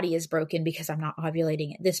my body is broken because I'm not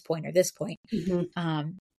ovulating at this point or this point.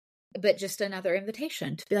 But just another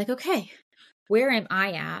invitation to be like, okay, where am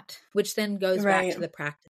I at? Which then goes back to the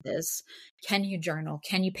practices. Can you journal?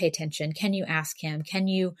 Can you pay attention? Can you ask him? Can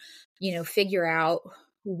you, figure out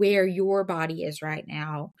where your body is right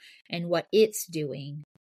now and what it's doing,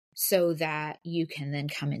 so that you can then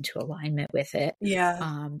come into alignment with it.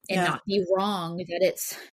 And not be wrong that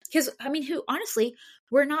it's, because honestly,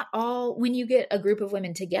 we're not all, when you get a group of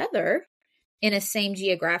women together in a same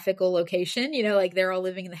geographical location, like they're all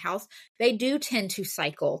living in the house, they do tend to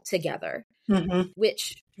cycle together,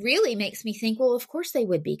 which really makes me think, well, of course they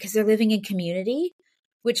would be, because they're living in community,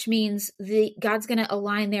 which means God's going to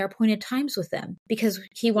align their appointed times with them, because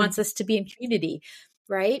he wants us to be in community.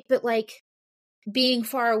 Right. But like, being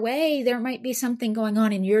far away, there might be something going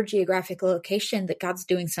on in your geographic location that God's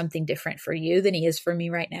doing something different for you than he is for me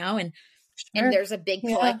right now. And there's a big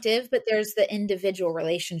collective, but there's the individual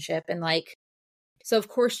relationship. And like, so of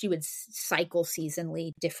course you would cycle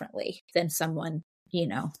seasonally differently than someone,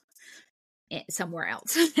 somewhere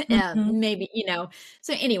else. Maybe,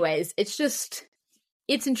 so anyways, it's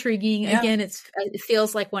intriguing. Again, it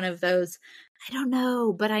feels like one of those, I don't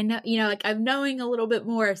know, but I know, like I'm knowing a little bit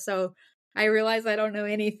more. So I realize I don't know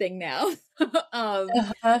anything now. But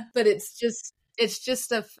it's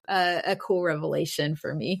just a cool revelation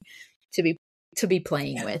for me to be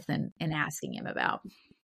playing with and asking him about.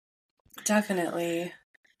 Definitely.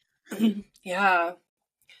 That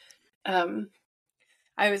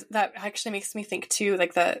actually makes me think too,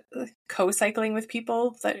 like the co-cycling with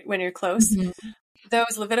people, that when you're close,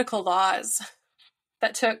 those Levitical laws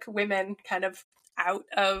that took women kind of out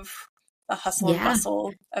of the hustle and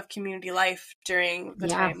bustle of community life during the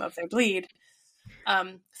time of their bleed,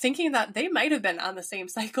 thinking that they might have been on the same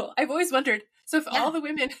cycle. I've always wondered, so if all the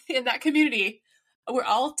women in that community were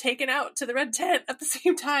all taken out to the red tent at the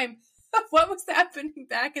same time, what was happening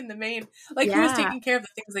back in the main? Like, who was taking care of the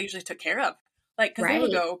things they usually took care of? Like, because they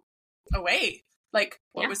would go away. Like,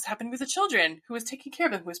 what was happening with the children? Who was taking care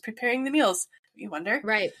of them? Who was preparing the meals? You wonder.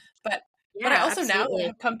 Right. But I also now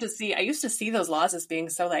have come to see, I used to see those laws as being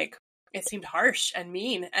so like, it seemed harsh and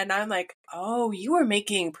mean. And I'm like, oh, you were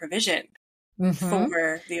making provision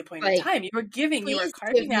for the appointed time. You were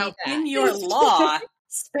carving out in your law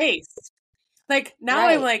space. Like, now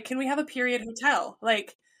I'm like, can we have a period hotel?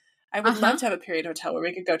 Like, I would love to have a period hotel where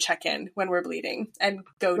we could go check in when we're bleeding and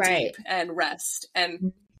go deep and rest.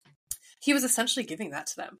 And he was essentially giving that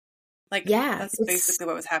to them. Like, that's basically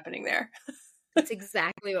what was happening there. That's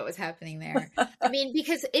exactly what was happening there.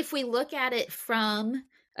 Because if we look at it from,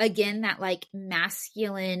 again, that like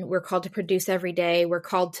masculine, we're called to produce every day. We're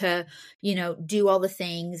called to, do all the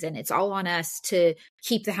things, and it's all on us to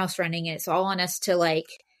keep the house running. And it's all on us to like,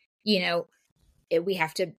 we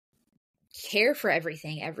have to care for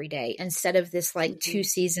everything every day, instead of this like 2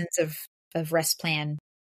 seasons of rest, plan,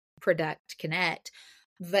 product, connect.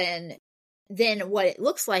 Then what it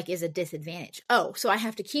looks like is a disadvantage. Oh, so I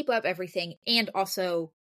have to keep up everything and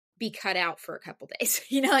also be cut out for a couple days,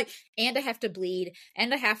 and I have to bleed,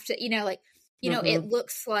 and I have to, it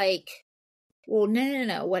looks like, well,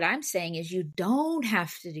 no. What I'm saying is you don't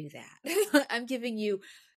have to do that. I'm giving you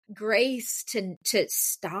grace to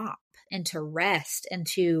stop and to rest and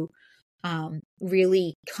to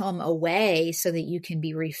really come away so that you can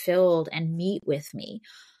be refilled and meet with me.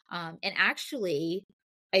 And actually,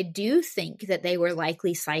 I do think that they were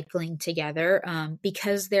likely cycling together,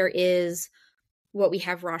 because there is what we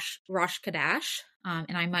have Rosh Kadash,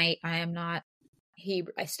 and I am not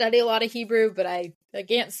Hebrew. I study a lot of Hebrew, but I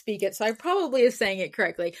can't speak it, so I probably is saying it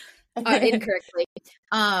correctly, incorrectly.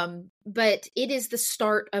 But it is the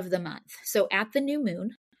start of the month. So at the new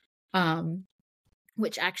moon,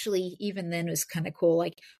 which actually even then was kind of cool.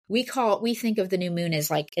 Like we think of the new moon as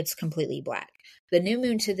like it's completely black. The new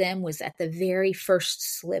moon to them was at the very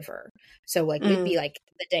first sliver. So like it'd be like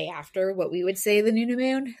the day after what we would say the new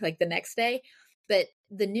moon, like the next day. But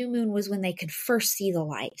the new moon was when they could first see the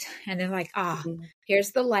light. And they're like,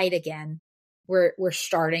 here's the light again. We're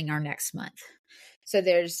starting our next month. So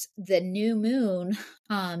there's the new moon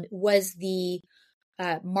was the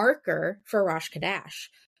marker for Rosh Hashanah,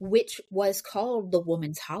 which was called the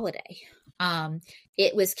woman's holiday.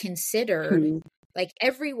 It was considered like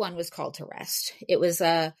everyone was called to rest. It was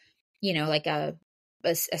like a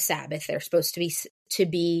Sabbath. They're supposed to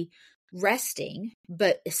be resting,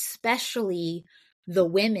 but especially the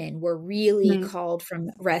women were really called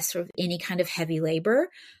from rest of any kind of heavy labor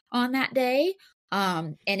on that day.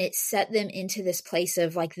 And it set them into this place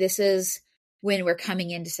of like, this is when we're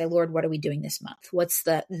coming in to say, Lord, what are we doing this month?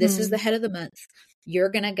 This is the head of the month.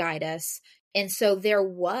 You're going to guide us. And so there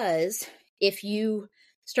was, if you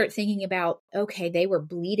start thinking about, okay, they were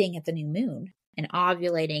bleeding at the new moon and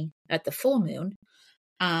ovulating at the full moon.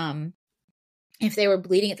 If they were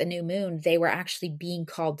bleeding at the new moon, they were actually being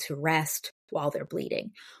called to rest while they're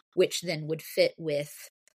bleeding, which then would fit with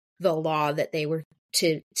the law that they were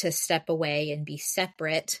to step away and be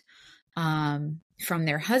separate from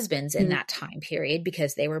their husbands in that time period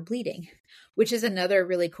because they were bleeding, which is another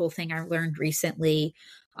really cool thing I learned recently,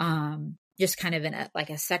 just kind of in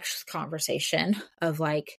a sex conversation of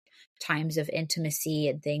like times of intimacy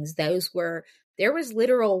and things. There was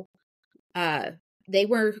literal, they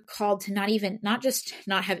were called to not just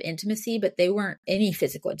not have intimacy, but they weren't any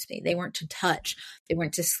physical intimacy. They weren't to touch. They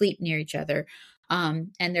weren't to sleep near each other.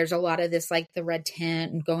 And there's a lot of this, like the red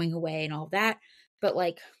tent and going away and all that. But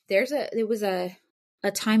like, there was a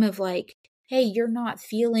time of like, hey, you're not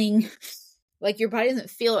feeling like your body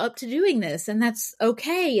doesn't feel up to doing this. And that's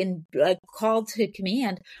okay. And called to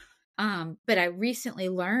command. But I recently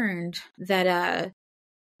learned that,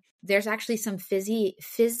 there's actually some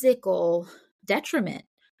physical detriment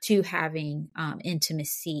to having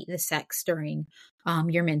intimacy, the sex during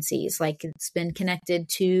your menses. Like it's been connected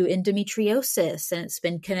to endometriosis, and it's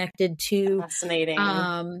been connected to fascinating,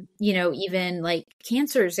 even like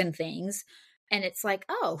cancers and things. And it's like,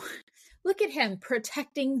 oh, look at him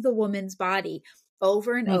protecting the woman's body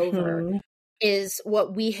over and over is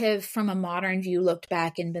what we have from a modern view looked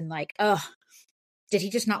back and been like, oh, did he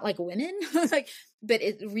just not like women? Like, but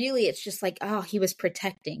it's just like, oh, he was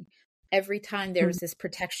protecting. Every time there was this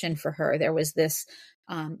protection for her, there was this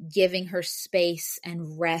giving her space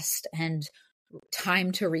and rest and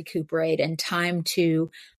time to recuperate and time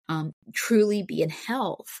to truly be in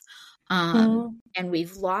health. And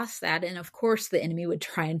we've lost that. And of course, the enemy would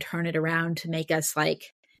try and turn it around to make us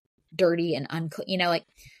like dirty and unclean,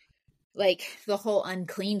 like the whole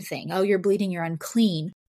unclean thing. Oh, you're bleeding, you're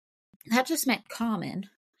unclean. That just meant common.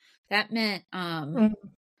 That meant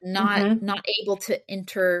not able to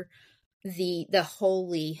enter the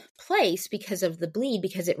holy place because of the bleed,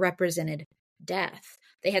 because it represented death.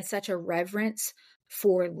 They had such a reverence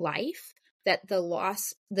for life that the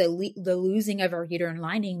losing of our uterine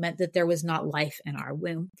lining meant that there was not life in our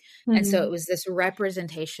womb. And so it was this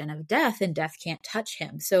representation of death, and death can't touch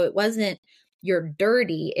him. So it wasn't you're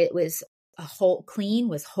dirty. It was clean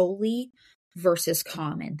was holy versus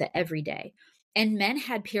common, the everyday. And men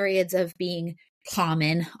had periods of being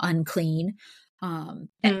common, unclean,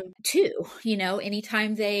 too,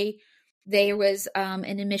 anytime there was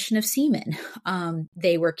an emission of semen,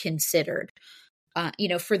 they were considered,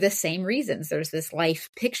 for the same reasons. There's this life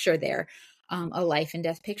picture there, a life and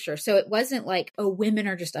death picture. So it wasn't like, oh, women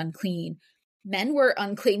are just unclean. Men were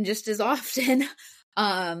unclean just as often,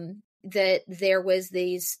 that there was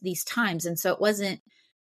these times. And so it wasn't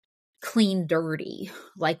clean, dirty,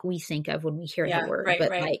 like we think of when we hear the word,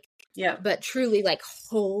 but truly like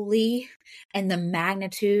holy and the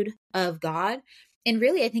magnitude of God. And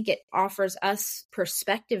really, I think it offers us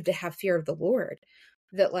perspective to have fear of the Lord,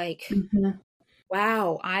 that like,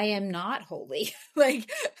 wow, I am not holy. like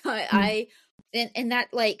and that,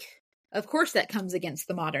 like, of course that comes against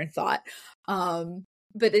the modern thought.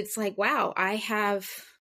 But it's like, wow,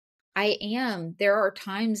 there are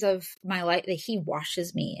times of my life that he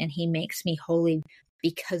washes me and he makes me holy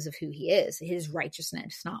because of who he is, his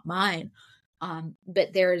righteousness, not mine.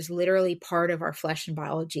 But there is literally part of our flesh and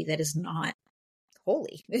biology that is not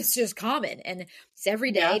holy. It's just common, and it's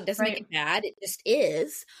every day. It doesn't make it bad. It just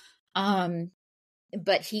is.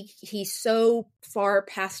 but he's so far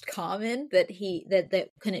past common that that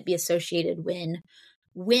couldn't be associated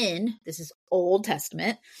when this is Old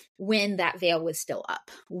Testament, when that veil was still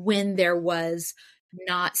up, when there was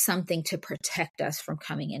not something to protect us from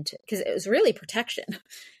coming into, because it was really protection.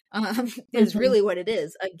 Is really what it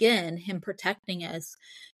is. Again, him protecting us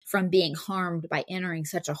from being harmed by entering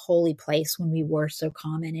such a holy place when we were so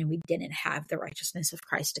common and we didn't have the righteousness of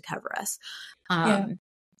Christ to cover us.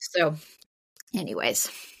 So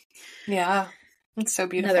anyways. Yeah. It's so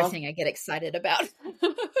beautiful. Another thing I get excited about.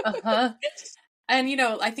 And, you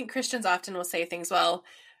know, I think Christians often will say things, well,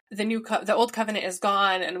 the old covenant is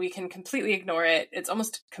gone and we can completely ignore it. It's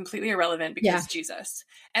almost completely irrelevant because Jesus.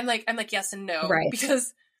 And I'm like, yes and no,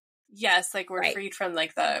 because yes, like we're freed from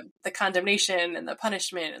like the condemnation and the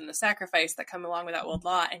punishment and the sacrifice that come along with that old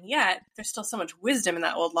law. And yet there's still so much wisdom in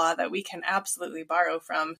that old law that we can absolutely borrow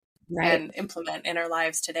from and implement in our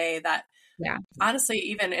lives today that honestly,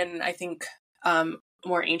 even in, I think,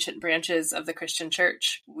 more ancient branches of the Christian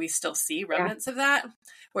church, we still see remnants of that,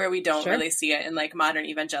 where we don't really see it in like modern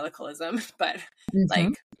evangelicalism, but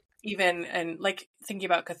like even, and like thinking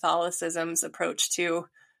about Catholicism's approach to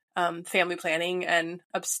family planning and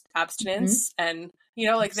abstinence and, you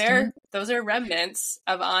know, like those are remnants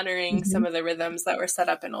of honoring some of the rhythms that were set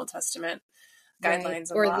up in Old Testament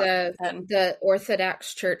guidelines. Or the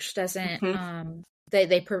Orthodox Church doesn't,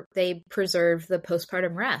 they preserve the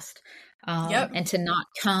postpartum rest. And to not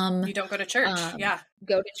come, you don't go to church.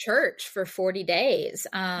 Go to church for 40 days.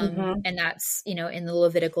 And that's, you know, in the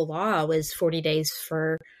Levitical law was 40 days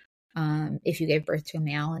for, if you gave birth to a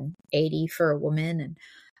male and 80 for a woman and,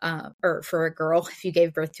 or for a girl, if you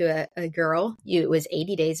gave birth to a girl, it was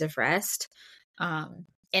 80 days of rest. And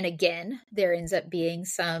again, there ends up being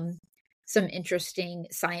some interesting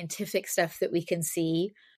scientific stuff that we can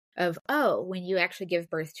see of, when you actually give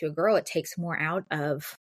birth to a girl, it takes more out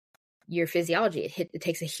of your physiology. It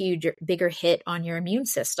takes a bigger hit on your immune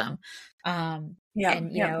system. And,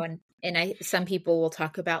 you know, and some people will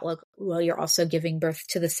talk about like, well, you're also giving birth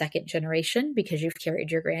to the second generation because you've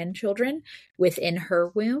carried your grandchildren within her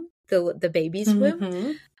womb, the baby's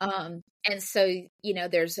womb. And so, you know,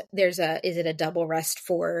 is it a double rest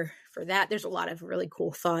for that? There's a lot of really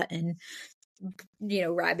cool thought and, you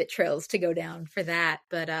know, rabbit trails to go down for that.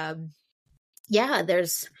 But,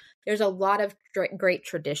 there's a lot of great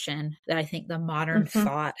tradition that I think the modern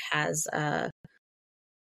thought has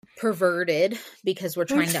perverted because we're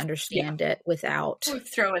trying to understand it without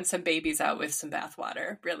throwing some babies out with some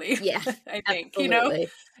bathwater, really. I think, absolutely.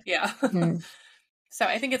 You know, So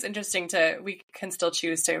I think it's interesting we can still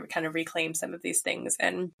choose to kind of reclaim some of these things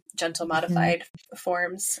in gentle modified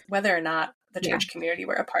forms, whether or not the church community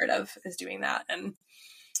we're a part of is doing that. And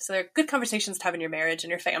so they're good conversations to have in your marriage and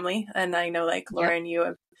your family. And I know like Lauren,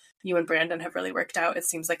 you and Brandon have really worked out. It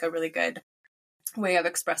seems like a really good way of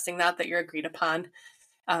expressing that you're agreed upon.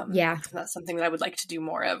 That's something that I would like to do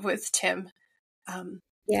more of with Tim. There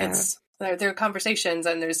are conversations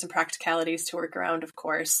and there's some practicalities to work around, of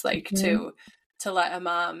course, like to let a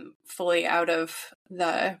mom fully out of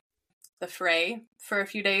the fray for a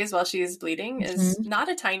few days while she's bleeding is not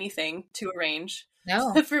a tiny thing to arrange.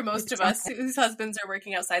 No, for most of us whose husbands are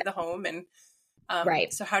working outside the home. And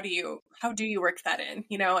so how do you work that in,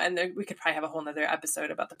 you know? And we could probably have a whole nother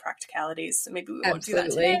episode about the practicalities. Maybe we won't do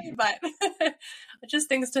that today, but just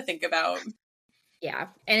things to think about. Yeah.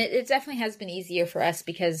 And it definitely has been easier for us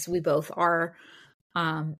because we both are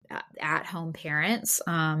at home parents.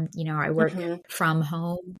 You know, I work from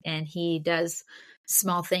home and he does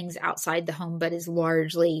small things outside the home, but is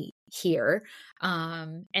largely here.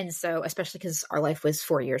 And so, especially because our life was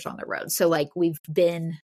 4 years on the road. So like we've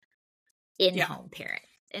been in-home parent.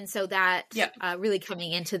 And so that really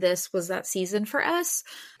coming into this was that season for us.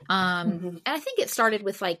 And I think it started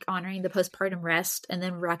with like honoring the postpartum rest and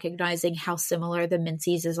then recognizing how similar the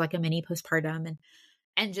menses is like a mini postpartum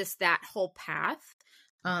and just that whole path.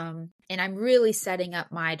 And I'm really setting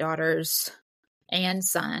up my daughters and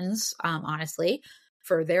sons, honestly,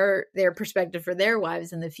 for their perspective for their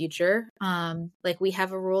wives in the future. Like we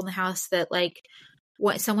have a rule in the house that like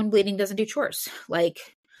when someone bleeding doesn't do chores. Like,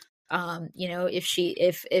 you know,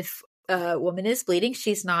 if a woman is bleeding,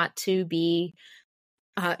 she's not to be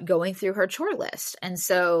going through her chore list. And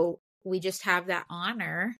so we just have that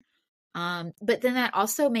honor. But then that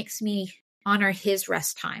also makes me honor his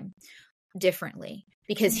rest time differently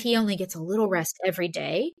because he only gets a little rest every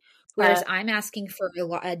day. Whereas I'm asking for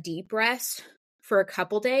a deep rest for a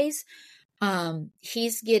couple days.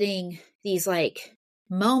 He's getting these like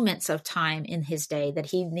moments of time in his day that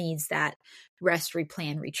he needs that rest,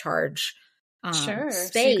 replan, recharge Sure.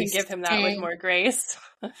 So you can space. give him that with more grace.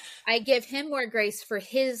 I give him more grace for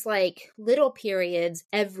his like little periods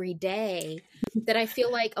every day that I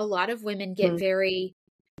feel like a lot of women get very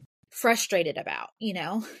frustrated about, you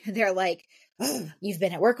know. They're like, oh, you've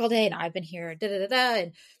been at work all day and I've been here, da da da da,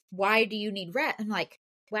 and why do you need rest? I'm like,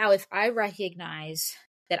 wow, if I recognize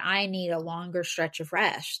that I need a longer stretch of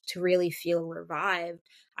rest to really feel revived,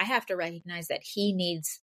 I have to recognize that he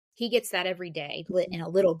gets that every day in a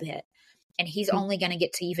little bit, and he's only going to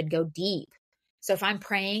get to even go deep. So if I'm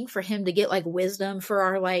praying for him to get like wisdom for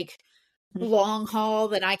our like long haul,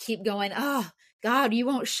 that I keep going, oh God, you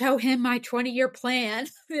won't show him my 20-year plan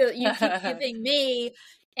that you keep giving me.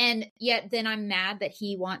 And yet then I'm mad that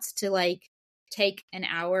he wants to like take an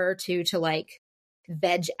hour or two to like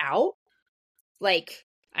veg out. Like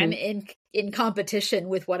I'm in competition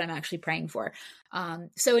with what I'm actually praying for.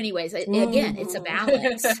 So anyways, again, it's a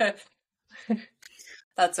balance.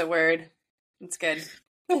 That's a word. It's good.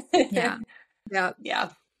 Yeah. Yeah.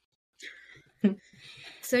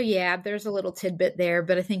 So yeah, there's a little tidbit there,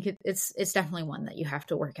 but I think it's definitely one that you have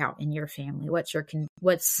to work out in your family. What's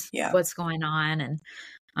going on,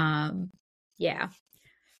 and yeah.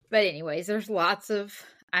 But anyways, there's lots of,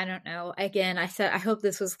 I don't know. Again, I hope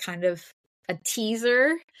this was kind of a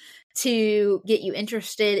teaser to get you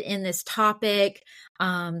interested in this topic,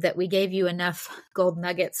 that we gave you enough gold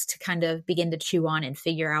nuggets to kind of begin to chew on and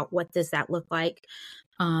figure out what does that look like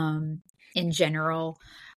in general.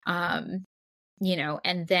 You know,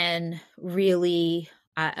 and then really,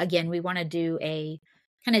 again, we want to do a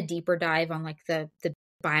kind of deeper dive on like the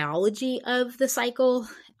biology of the cycle,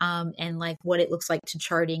 and like what it looks like to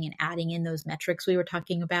charting and adding in those metrics we were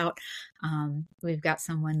talking about. We've got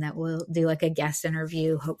someone that will do like a guest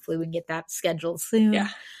interview. Hopefully we can get that scheduled soon. Yeah.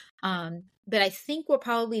 But I think we'll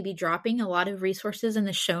probably be dropping a lot of resources in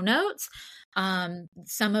the show notes,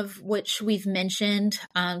 some of which we've mentioned,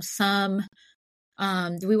 some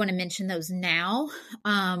do we want to mention those now,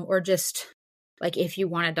 or just like if you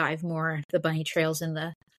want to dive more, the bunny trails in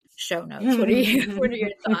the show notes? What are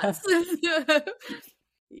your thoughts?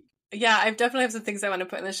 Yeah, I definitely have some things I want to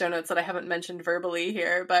put in the show notes that I haven't mentioned verbally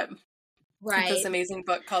here, but this amazing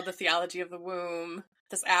book called The Theology of the Womb,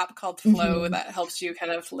 this app called Flow that helps you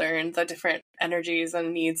kind of learn the different energies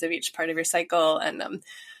and needs of each part of your cycle. And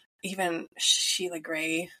even Sheila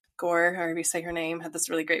Gray Gore, however you say her name, had this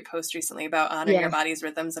really great post recently about honoring your body's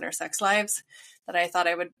rhythms and our sex lives that I thought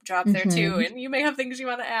I would drop there too. And you may have things you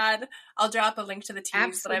want to add. I'll drop a link to the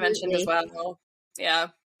teas that I mentioned as well. Yeah.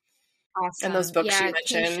 Awesome. And those books you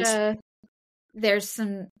mentioned. Keisha, there's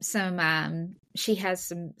some she has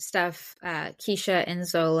some stuff, Keisha and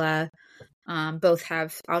Zola, both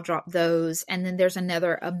have, I'll drop those. And then there's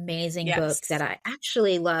another amazing book that I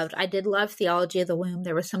actually loved. I did love Theology of the Womb.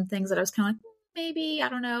 There were some things that I was kind of like, maybe, I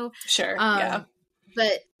don't know. Sure. Yeah.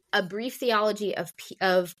 But A Brief Theology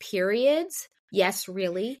of Periods. Yes,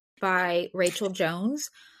 really, by Rachel Jones.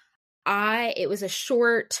 It was a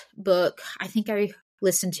short book. I think I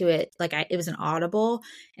listened to it, it was an Audible,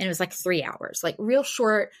 and it was like 3 hours, like real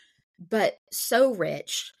short, but so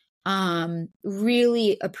rich.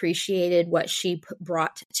 Really appreciated what she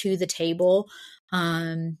brought to the table.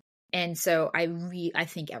 And so I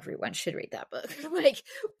think everyone should read that book. Like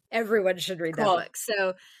everyone should read that book.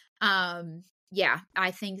 So, yeah, I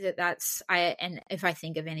think and if I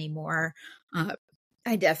think of any more,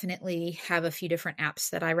 I definitely have a few different apps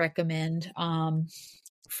that I recommend,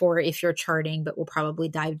 for if you're charting, but we'll probably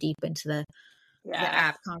dive deep into the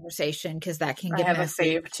app conversation, because that can get messy. I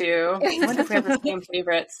have a fave too. I wonder if we have the same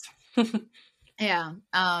favorites. Yeah.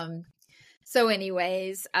 So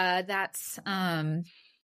anyways, that's, I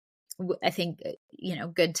think,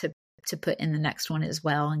 good to put in the next one as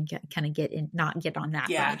well, and not get on that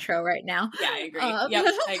bunny trail right now. Yeah, I agree. Yep,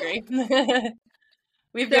 I agree.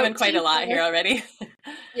 We've given quite a lot here already.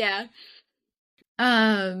 Yeah.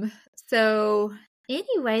 So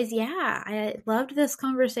anyways, yeah, I loved this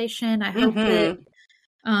conversation. I hope that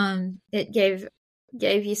it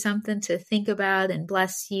gave you something to think about and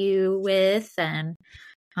bless you with. And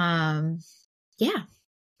yeah.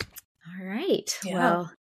 All right. Yeah.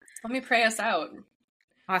 Well, let me pray us out.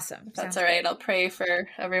 Awesome. If that's all right. I'll pray for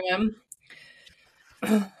everyone.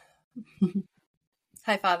 Hi,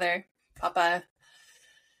 Father, Papa.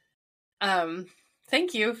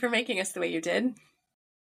 Thank you for making us the way you did.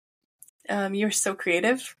 You're so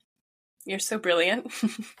creative. You're so brilliant.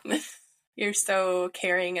 You're so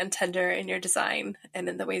caring and tender in your design and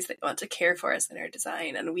in the ways that you want to care for us in our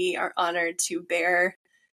design. And we are honored to bear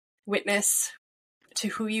witness to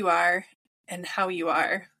who you are and how you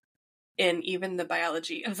are in even the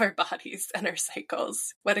biology of our bodies and our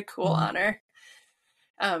cycles. What a cool honor.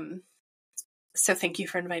 So thank you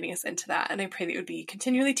for inviting us into that. And I pray that you would be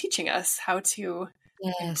continually teaching us how to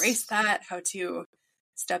embrace that, how to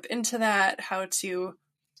step into that, how to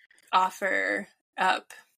offer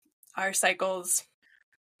up our cycles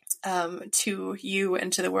to you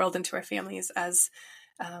and to the world and to our families as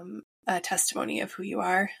a testimony of who you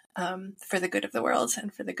are, for the good of the world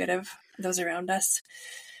and for the good of those around us.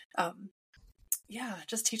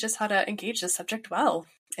 Just teach us how to engage this subject well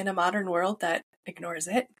in a modern world that ignores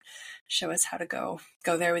it. Show us how to go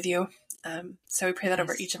there with you. So we pray that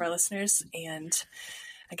over each of our listeners. And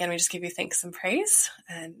again, we just give you thanks and praise.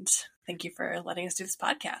 And thank you for letting us do this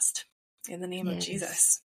podcast. In the name of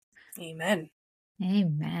Jesus. Amen.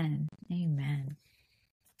 Amen. Amen.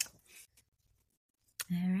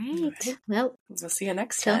 All right. Well, we'll see you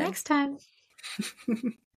next time. Till next time.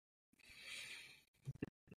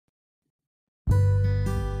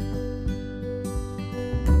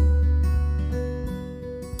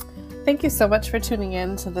 Thank you so much for tuning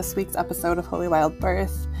in to this week's episode of Holy Wild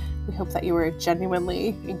Birth. We hope that you were genuinely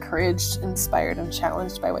encouraged, inspired, and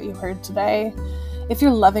challenged by what you heard today. If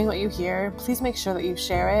you're loving what you hear, please make sure that you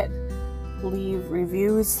share it. Leave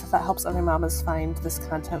reviews. That helps other mamas find this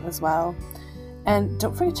content as well. And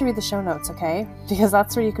don't forget to read the show notes, okay? Because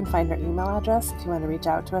that's where you can find our email address if you want to reach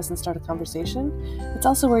out to us and start a conversation. It's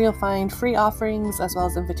also where you'll find free offerings as well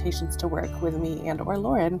as invitations to work with me and or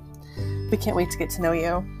Lauren. We can't wait to get to know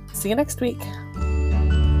you. See you next week.